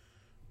director,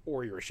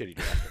 or you're a shitty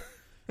director.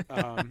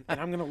 And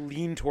I'm gonna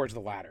lean towards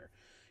the latter,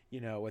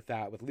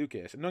 with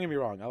Lucas. And don't get me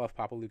wrong, I love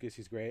Papa Lucas;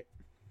 he's great.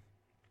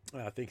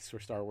 Thanks for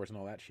Star Wars and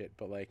all that shit.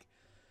 But like,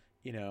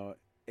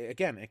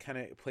 again, it kind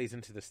of plays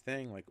into this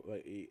thing like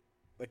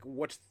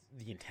what's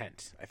the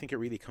intent? I think it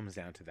really comes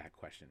down to that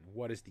question: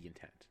 what is the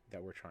intent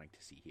that we're trying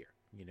to see here?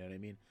 You know what I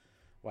mean?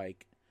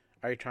 Like,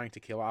 are you trying to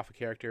kill off a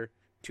character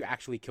to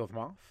actually kill them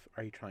off?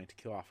 Are you trying to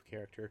kill off a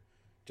character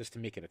just to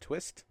make it a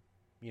twist?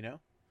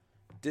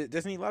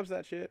 Disney loves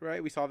that shit,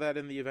 right? We saw that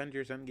in the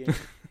Avengers Endgame.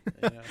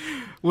 You know?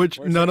 Which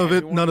Where it's none like of it's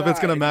everyone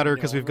gonna died, matter you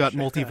because know, we've got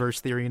everyone's- multiverse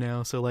theory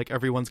now. So like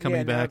everyone's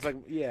coming now back. it's like,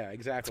 yeah,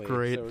 exactly.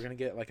 great. So we're gonna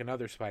get like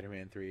another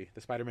Spider-Man 3.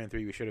 The Spider-Man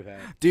 3 we should have had.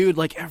 Dude,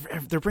 like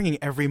they're bringing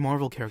every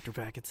Marvel character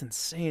back. It's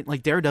insane.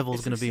 Like Daredevil's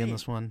It's going to be in insane.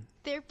 this one.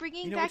 They're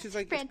bringing You know, back which is,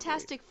 like, it's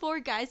Fantastic Four,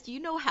 guys. Do you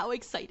know how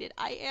excited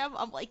I am?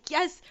 I'm like,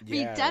 yes,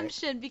 Yeah, right.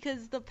 redemption,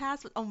 because the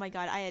past. Oh my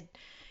god,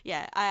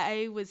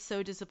 I was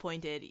so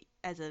disappointed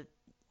as a.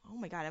 Oh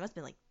my god, I must have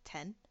been like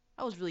 10.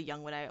 I was really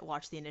young when I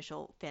watched the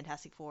initial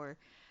Fantastic Four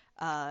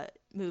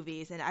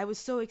movies, and I was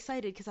so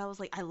excited because I was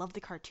like, I loved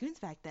the cartoons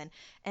back then,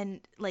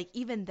 and like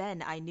even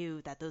then I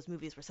knew that those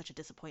movies were such a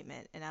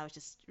disappointment, and I was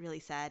just really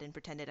sad and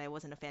pretended I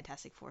wasn't a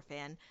Fantastic Four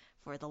fan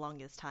for the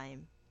longest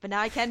time. But now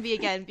I can be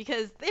again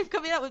because they're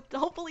coming out with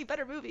hopefully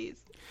better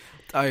movies.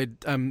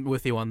 I'm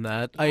with you on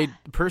that. Yeah. I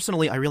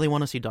personally, I really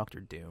want to see Doctor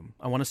Doom.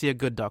 I want to see a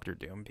good Doctor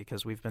Doom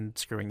because we've been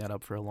screwing that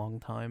up for a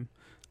long time.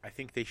 I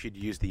think they should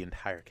use the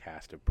entire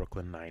cast of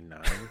Brooklyn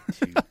Nine-Nine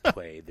to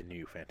play the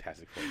new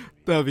Fantastic Four movie.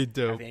 That'd be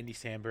dope. Have Andy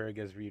Samberg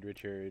as Reed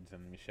Richards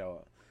and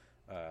Michelle,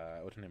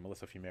 what's her name,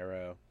 Melissa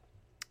Fumero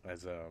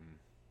as the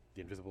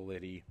Invisible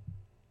Lady.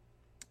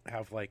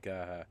 Have like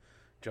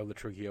Joe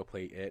Latrugio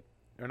play It,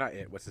 or not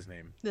It. What's his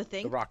name? The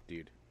Thing? The Rock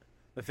dude.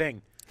 The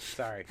Thing.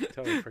 Sorry,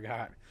 totally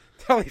forgot.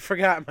 Totally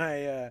forgot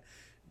my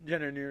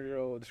gender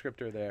neutral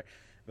descriptor there.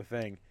 The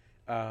Thing.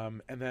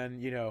 And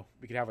then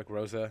we could have like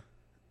Rosa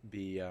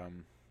be.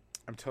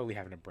 I'm totally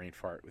having a brain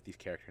fart with these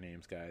character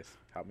names, guys.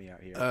 Help me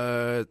out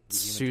here.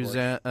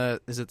 Susan.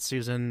 Is it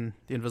Susan,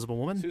 the Invisible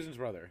Woman? Susan's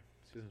brother.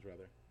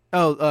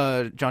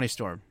 Oh, Johnny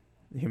Storm,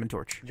 the Human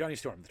Torch. Johnny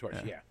Storm, the Torch.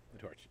 Yeah, the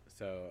Torch.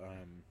 So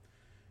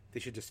they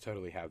should just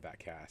totally have that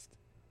cast,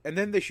 and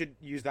then they should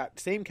use that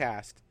same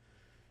cast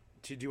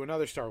to do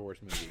another Star Wars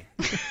movie,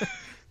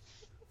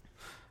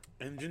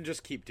 and then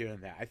just keep doing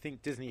that. I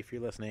think Disney, if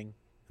you're listening,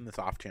 in this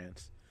off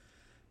chance,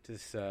 to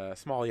this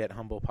small yet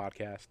humble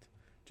podcast,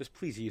 just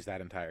please use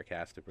that entire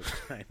cast of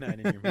Brooklyn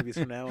Nine-Nine in your movies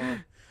from now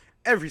on.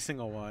 Every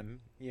single one.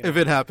 If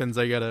it happens,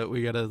 we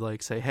gotta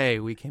like say, hey,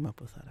 we came up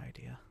with that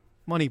idea.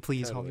 Money,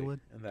 please, totally. Hollywood.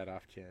 And that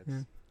off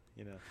chance,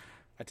 Yeah.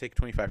 I take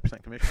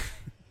 25% commission.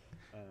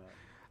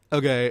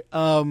 Okay,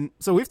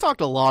 so we've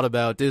talked a lot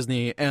about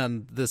Disney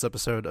and this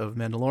episode of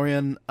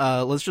Mandalorian.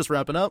 Let's just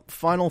wrap it up.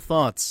 Final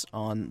thoughts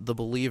on The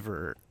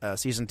Believer,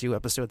 Season 2,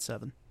 Episode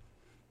 7.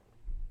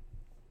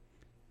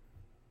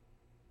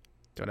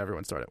 Don't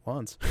everyone start at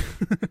once.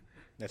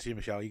 That's you,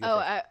 Michelle. You go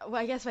first.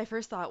 I guess my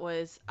first thought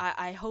was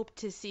I hope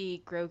to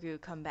see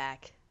Grogu come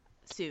back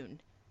soon.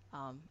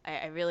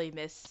 I really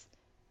miss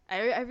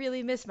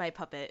my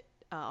puppet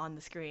on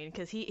the screen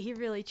because he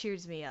really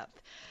cheers me up.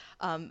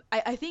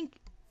 I think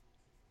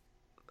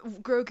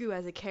Grogu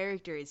as a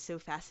character is so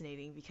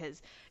fascinating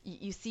because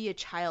you see a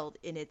child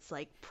in its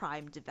like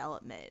prime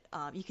development.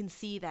 You can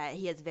see that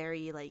he has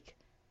very like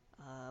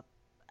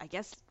I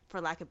guess for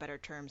lack of better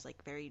terms,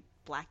 like very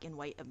black and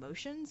white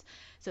emotions.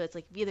 So it's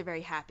like either very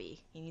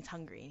happy and he's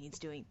hungry and he's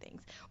doing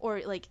things, or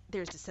like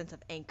there's a sense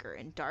of anchor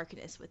and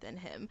darkness within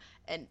him,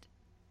 and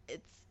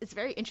it's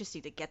very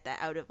interesting to get that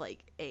out of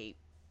like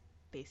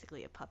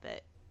basically a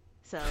puppet.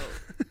 So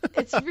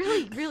it's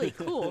really, really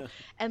cool.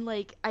 And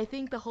like I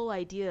think the whole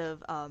idea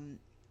of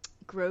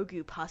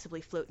Grogu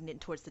possibly floating in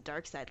towards the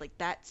dark side, like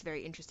that's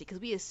very interesting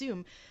because we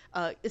assume,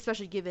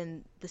 especially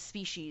given the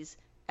species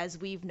as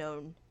we've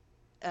known,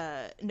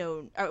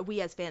 or we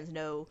as fans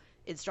know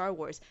in Star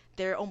Wars,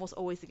 they're almost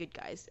always the good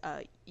guys.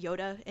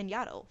 Yoda and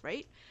Yaddle,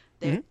 right?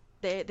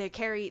 They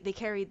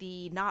carry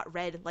the not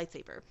red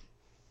lightsaber.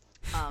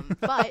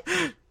 But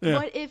Yeah.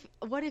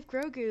 what if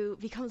Grogu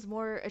becomes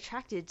more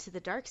attracted to the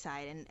dark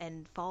side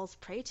and falls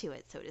prey to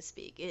it, so to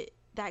speak?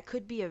 That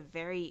could be a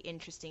very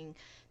interesting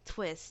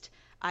twist.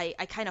 I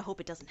kind of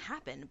hope it doesn't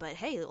happen, but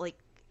hey, like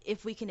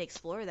if we can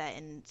explore that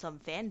in some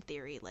fan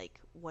theory, like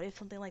what if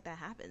something like that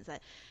happens?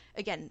 That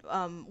again,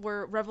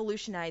 we're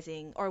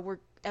revolutionizing or we're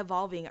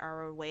evolving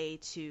our way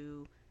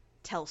to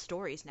tell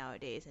stories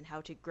nowadays and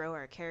how to grow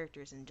our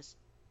characters and just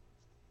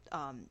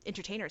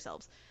entertain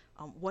ourselves.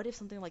 What if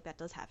something like that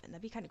does happen?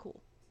 That'd be kind of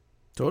cool.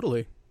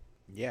 Totally.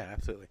 Yeah,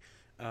 absolutely.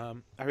 I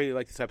really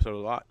liked this episode a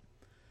lot.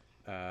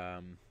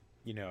 I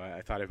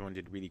thought everyone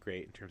did really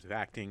great in terms of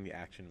acting. The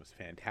action was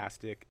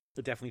fantastic.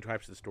 It definitely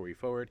drives the story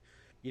forward.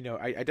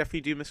 I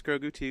definitely do miss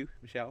Grogu too,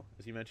 Michelle,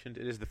 as you mentioned.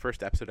 It is the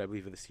first episode, I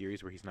believe, of the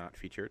series where he's not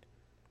featured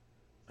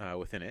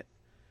within it.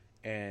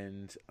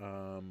 And,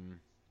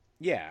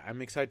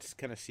 I'm excited to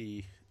kind of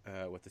see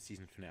what the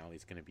season finale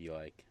is going to be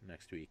like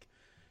next week.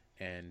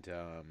 And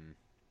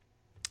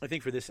I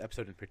think for this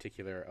episode in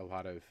particular, a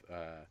lot of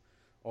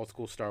old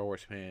school Star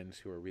Wars fans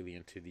who are really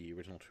into the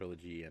original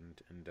trilogy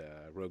and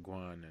Rogue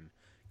One and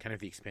kind of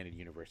the expanded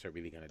universe are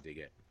really going to dig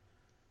it.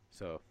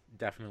 So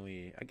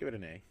definitely, I give it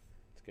an A.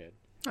 It's good.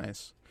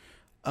 Nice.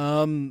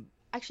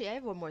 Actually, I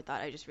have one more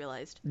thought I just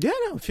realized. Yeah,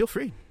 no, feel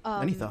free.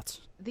 Any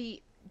thoughts?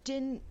 The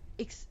Din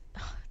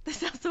This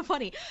sounds so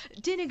funny.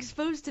 Din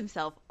exposed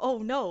himself. Oh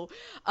no.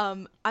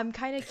 I'm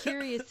kind of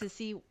curious to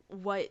see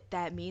what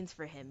that means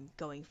for him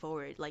going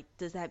forward. Like,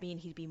 does that mean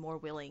he'd be more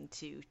willing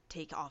to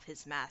take off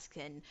his mask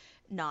and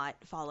not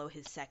follow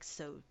his sex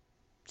so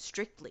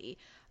strictly?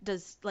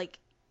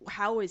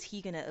 How is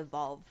he gonna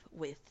evolve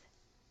with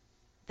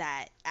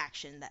that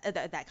action,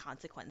 that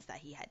consequence that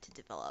he had to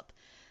develop?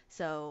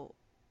 So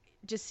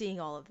just seeing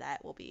all of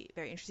that will be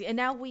very interesting. And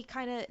now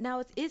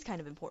it is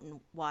kind of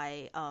important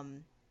why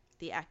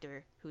the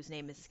actor whose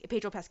name is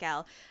Pedro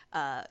Pascal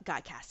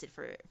got casted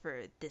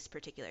for this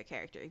particular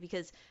character,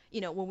 because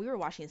when we were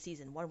watching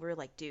season 1, we were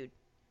like, dude,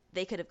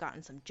 they could have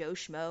gotten some Joe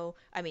Schmo.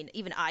 I mean,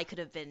 even I could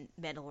have been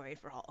Mandalorian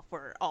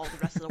for all the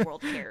rest of the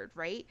world cared,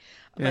 right?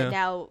 Yeah. But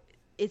now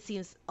it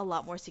seems a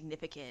lot more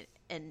significant,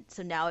 and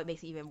so now it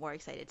makes me even more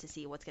excited to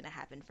see what's going to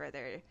happen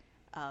further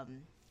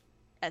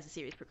as the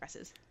series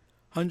progresses.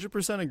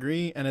 100%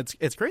 agree, and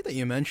it's great that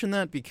you mentioned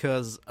that,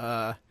 because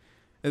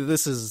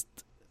this is,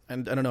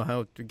 and I don't know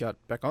how we got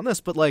back on this,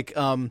 but like,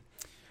 what's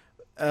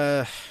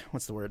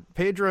the word?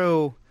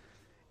 Pedro,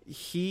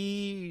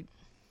 he,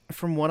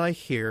 from what I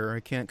hear,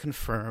 I can't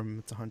confirm,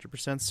 it's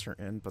 100%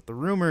 certain, but the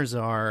rumors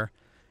are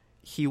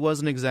he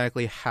wasn't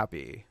exactly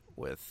happy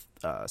with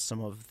some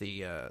of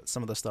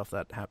the stuff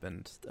that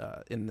happened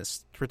in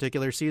this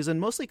particular season,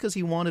 mostly because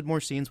he wanted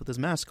more scenes with his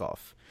mask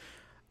off.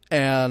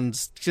 And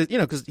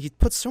because he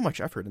puts so much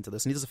effort into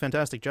this, and he does a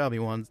fantastic job. He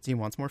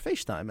wants more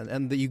face time,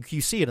 and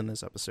you see it in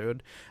this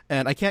episode.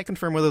 And I can't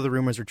confirm whether the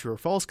rumors are true or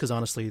false, because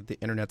honestly,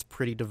 the internet's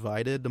pretty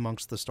divided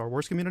amongst the Star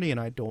Wars community, and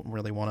I don't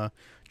really want to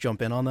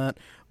jump in on that.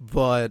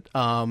 But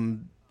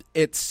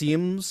it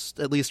seems,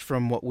 at least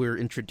from what we're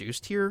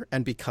introduced here,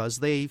 and because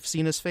they've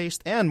seen his face,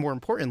 and more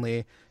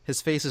importantly,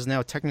 his face is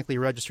now technically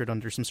registered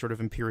under some sort of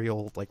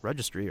imperial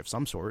registry of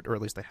some sort, or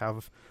at least they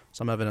have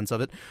some evidence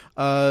of it,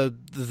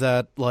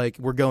 that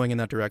we're going in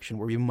that direction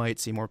where we might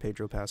see more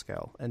Pedro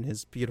Pascal and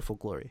his beautiful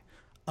glory.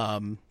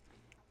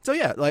 So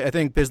yeah, I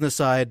think business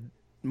side,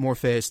 more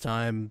face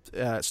time,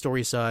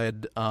 story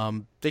side,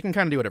 they can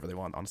kind of do whatever they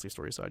want, honestly,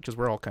 story side, because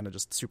we're all kind of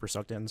just super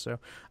sucked in. So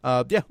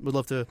yeah, we'd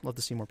love to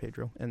see more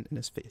Pedro and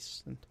his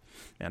face and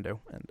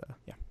Mando, and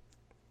yeah.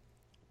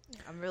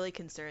 I'm really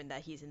concerned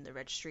that he's in the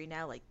registry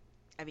now.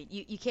 I mean,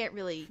 you can't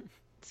really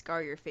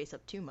scar your face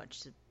up too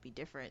much to be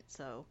different,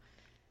 so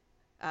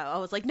I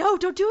was like, no,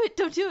 don't do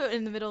it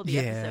in the middle of the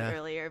episode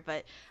earlier,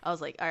 but I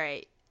was like, all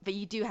right, but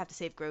you do have to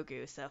save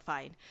Grogu, so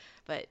fine.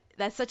 But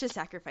that's such a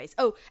sacrifice.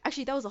 Oh,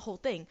 actually, that was a whole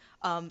thing.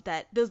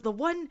 That there's the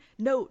one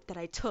note that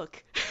I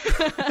took,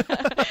 because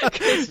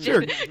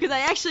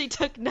I actually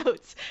took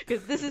notes,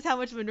 because this is how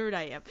much of a nerd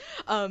I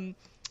am.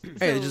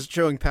 Hey, just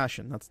showing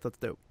passion. That's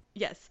dope.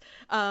 Yes.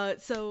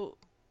 So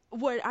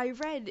what I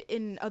read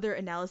in other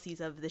analyses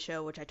of the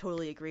show, which I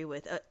totally agree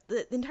with,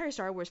 the entire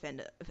Star Wars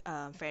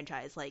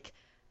franchise,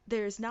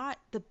 there's not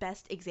the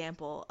best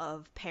example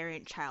of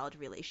parent-child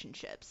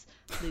relationships.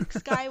 Luke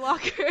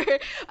Skywalker,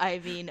 I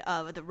mean,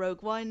 the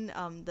Rogue One,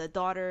 the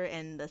daughter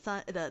and the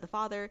son, the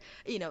father.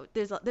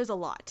 There's a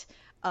lot.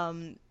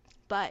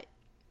 But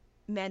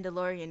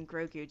Mandalorian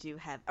Grogu do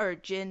have, or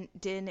Din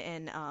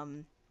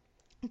and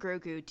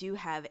Grogu do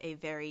have a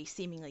very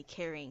seemingly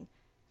caring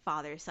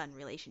father-son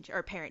relationship,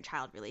 or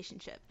parent-child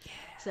relationship. Yeah.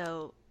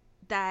 So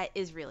that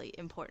is really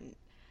important.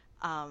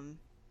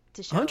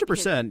 To show.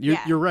 100%.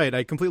 You're right.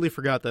 I completely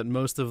forgot that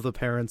most of the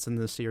parents in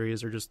this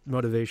series are just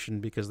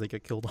motivation because they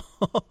get killed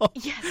off.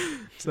 Yes.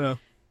 So,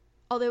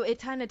 although it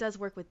kind of does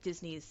work with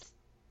Disney's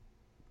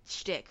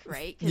shtick,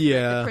 right?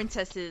 Yeah. The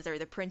princesses or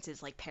the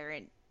prince's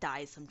parent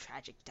dies some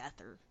tragic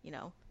death, or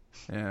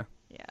Yeah.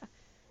 Yeah.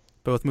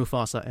 Both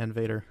Mufasa and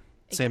Vader,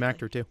 same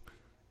actor too.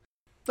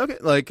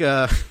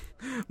 Okay,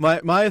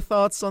 my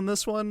thoughts on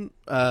this one,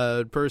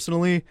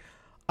 personally,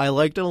 I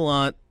liked it a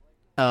lot.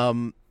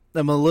 I'm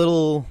a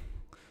little,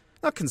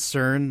 not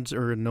concerned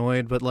or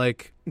annoyed, but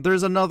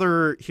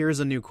here's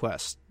a new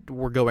quest.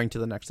 We're going to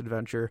the next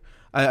adventure.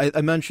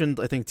 I mentioned,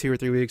 I think 2 or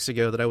 3 weeks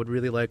ago, that I would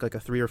really like a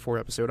 3 or 4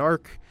 episode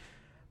arc.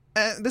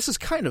 This is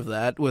kind of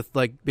that, with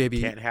baby.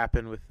 Can't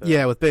happen with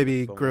with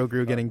baby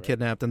Grogu getting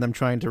kidnapped and them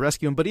trying to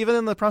rescue him. But even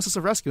in the process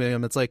of rescuing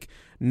him, it's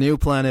new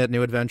planet,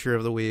 new adventure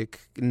of the week,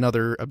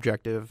 another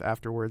objective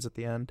afterwards at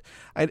the end.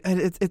 I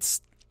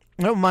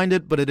don't mind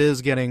it, but it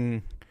is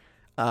getting.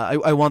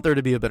 I want there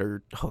to be a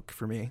better hook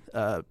for me,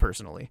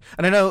 personally.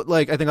 And I know,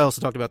 I think I also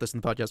talked about this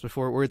in the podcast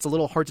before, where it's a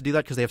little hard to do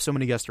that because they have so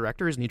many guest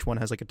directors and each one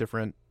has a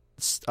different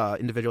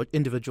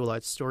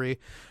individualized story.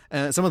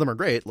 And some of them are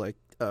great,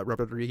 Robert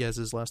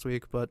Rodriguez's last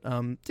week. But,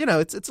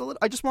 it's a little,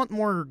 I just want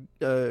more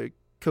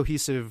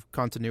cohesive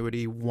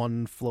continuity,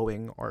 one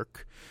flowing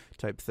arc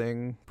type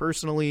thing,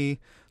 personally.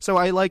 So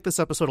I like this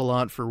episode a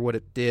lot for what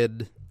it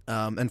did,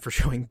 and for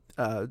showing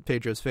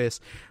Pedro's face.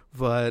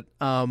 But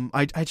I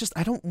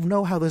don't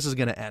know how this is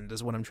going to end,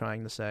 is what I'm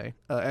trying to say.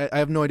 I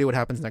have no idea what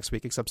happens next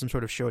week, except some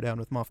sort of showdown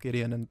with Moff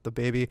Gideon and the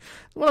baby.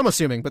 What I'm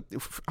assuming, but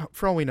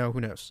for all we know, who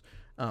knows?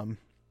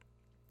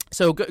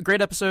 So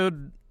great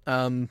episode.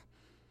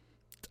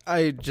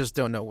 I just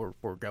don't know where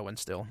we're going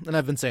still, and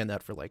I've been saying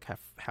that for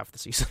half the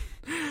season.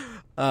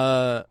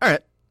 All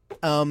right,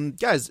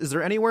 Guys, is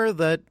there anywhere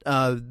that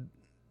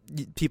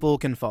people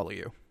can follow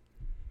you?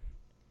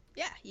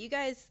 Yeah, you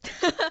guys.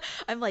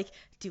 I'm like,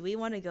 do we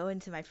want to go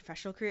into my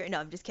professional career? No,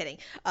 I'm just kidding.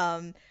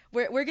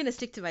 We're gonna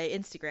stick to my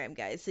Instagram,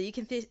 guys. So you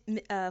can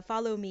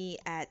follow me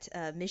at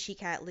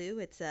Liu.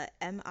 It's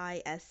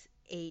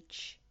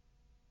MISHICATLIU.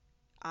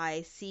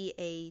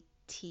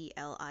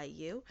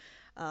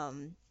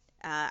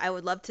 I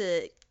would love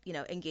to,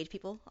 engage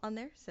people on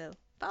there. So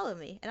follow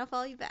me, and I'll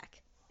follow you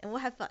back, and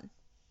we'll have fun.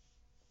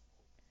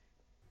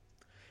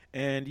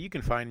 And you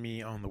can find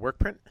me on the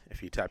Workprint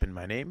if you type in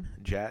my name,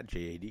 Jad,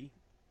 J-A-D.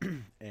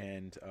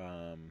 And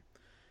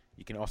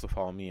you can also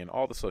follow me on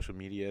all the social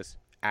medias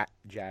at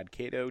Jad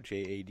Kaado,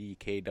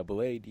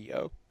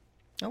 Jadkaado.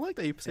 I like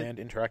that you say... And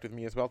interact with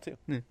me as well, too.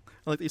 Yeah.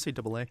 I like that you say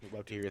double A. I'd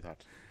love to hear your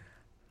thoughts.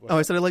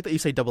 I said I like that you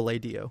say double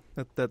ADO.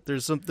 That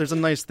there's a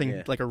nice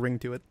thing, like a ring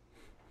to it.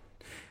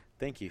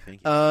 Thank you.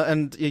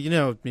 And you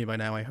know me by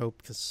now, I hope,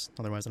 because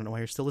otherwise I don't know why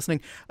you're still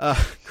listening.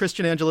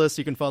 Christian Angelus,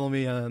 you can follow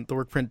me on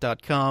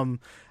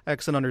theworkprint.com,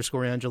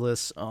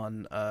 @Angelus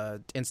on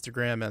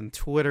Instagram and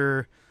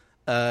Twitter,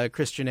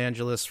 Christian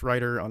Angelus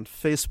writer on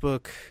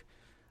Facebook.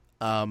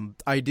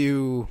 I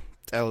do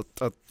a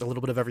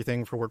little bit of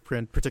everything for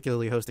Workprint,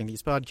 particularly hosting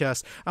these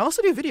podcasts. I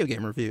also do video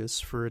game reviews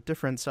for a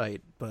different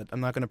site, but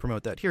I'm not going to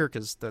promote that here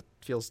because that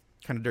feels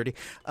kind of dirty.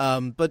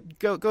 But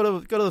go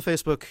to the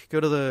Facebook, go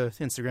to the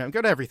Instagram,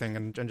 go to everything,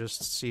 and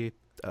just see.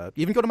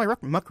 Even go to my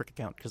Muckrick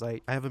account because I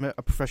have a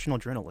professional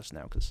journalist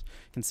now because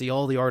you can see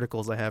all the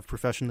articles I have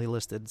professionally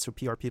listed, so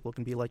PR people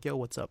can be like, "Yo,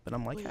 what's up?" And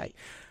I'm like, Wait. "Hey."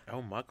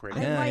 Oh, Muckrick.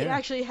 I might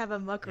actually have a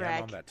muck Yeah, I'm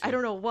rack. on that too. I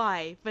don't know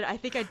why, but I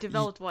think I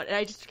developed one, and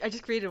I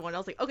just created one. I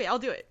was like, okay, I'll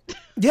do it.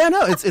 Yeah,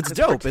 no, it's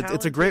dope. for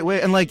It's a great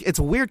way, and like it's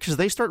weird because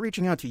they start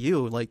reaching out to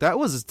you. Like that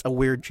was a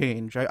weird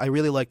change. I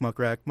really like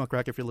Muckrak.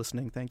 Muckrak, if you're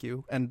listening, thank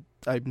you. And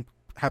I'm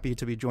happy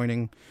to be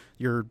joining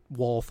your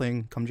wall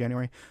thing come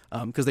January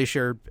because they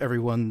share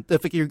everyone.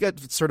 If you get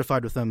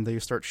certified with them, they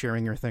start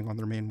sharing your thing on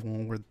their main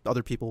wall where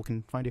other people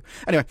can find you.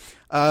 Anyway,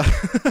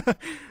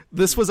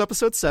 this was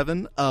episode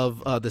 7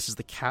 of This Is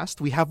the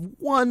Cast. We have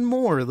one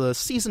more, the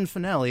season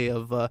finale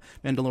of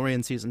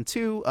Mandalorian season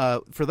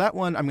 2. For that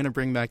one, I'm going to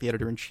bring back the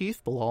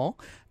editor-in-chief, Bilal,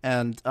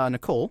 and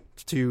Nicole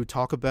to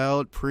talk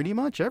about pretty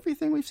much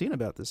everything we've seen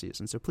about this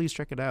season. So please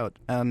check it out.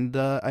 And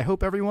I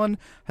hope everyone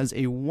has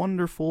a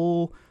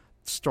wonderful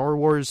Star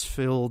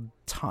Wars-filled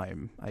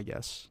time, I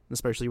guess,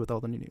 especially with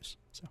all the new news.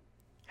 So,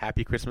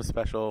 Happy Christmas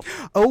special.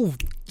 oh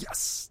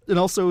yes, and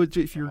also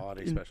if you're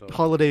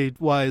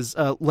holiday-wise,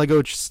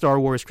 Lego Star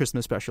Wars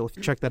Christmas special. If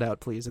you check that out,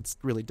 please, it's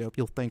really dope.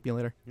 You'll thank me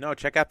later. No,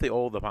 check out the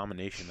old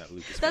Abomination that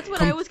Lucas. That's made.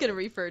 what I was gonna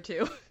refer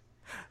to.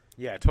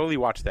 Yeah, totally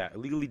watch that.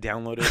 Illegally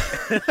download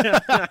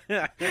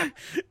it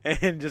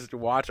and just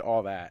watch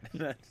all that.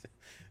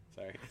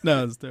 Sorry.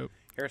 No, it's dope.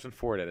 Harrison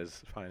Ford at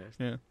his finest.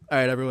 Yeah. All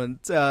right, everyone.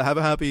 Have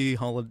a happy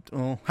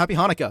Happy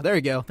Hanukkah. There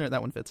you go. There,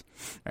 that one fits.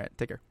 All right,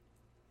 take care.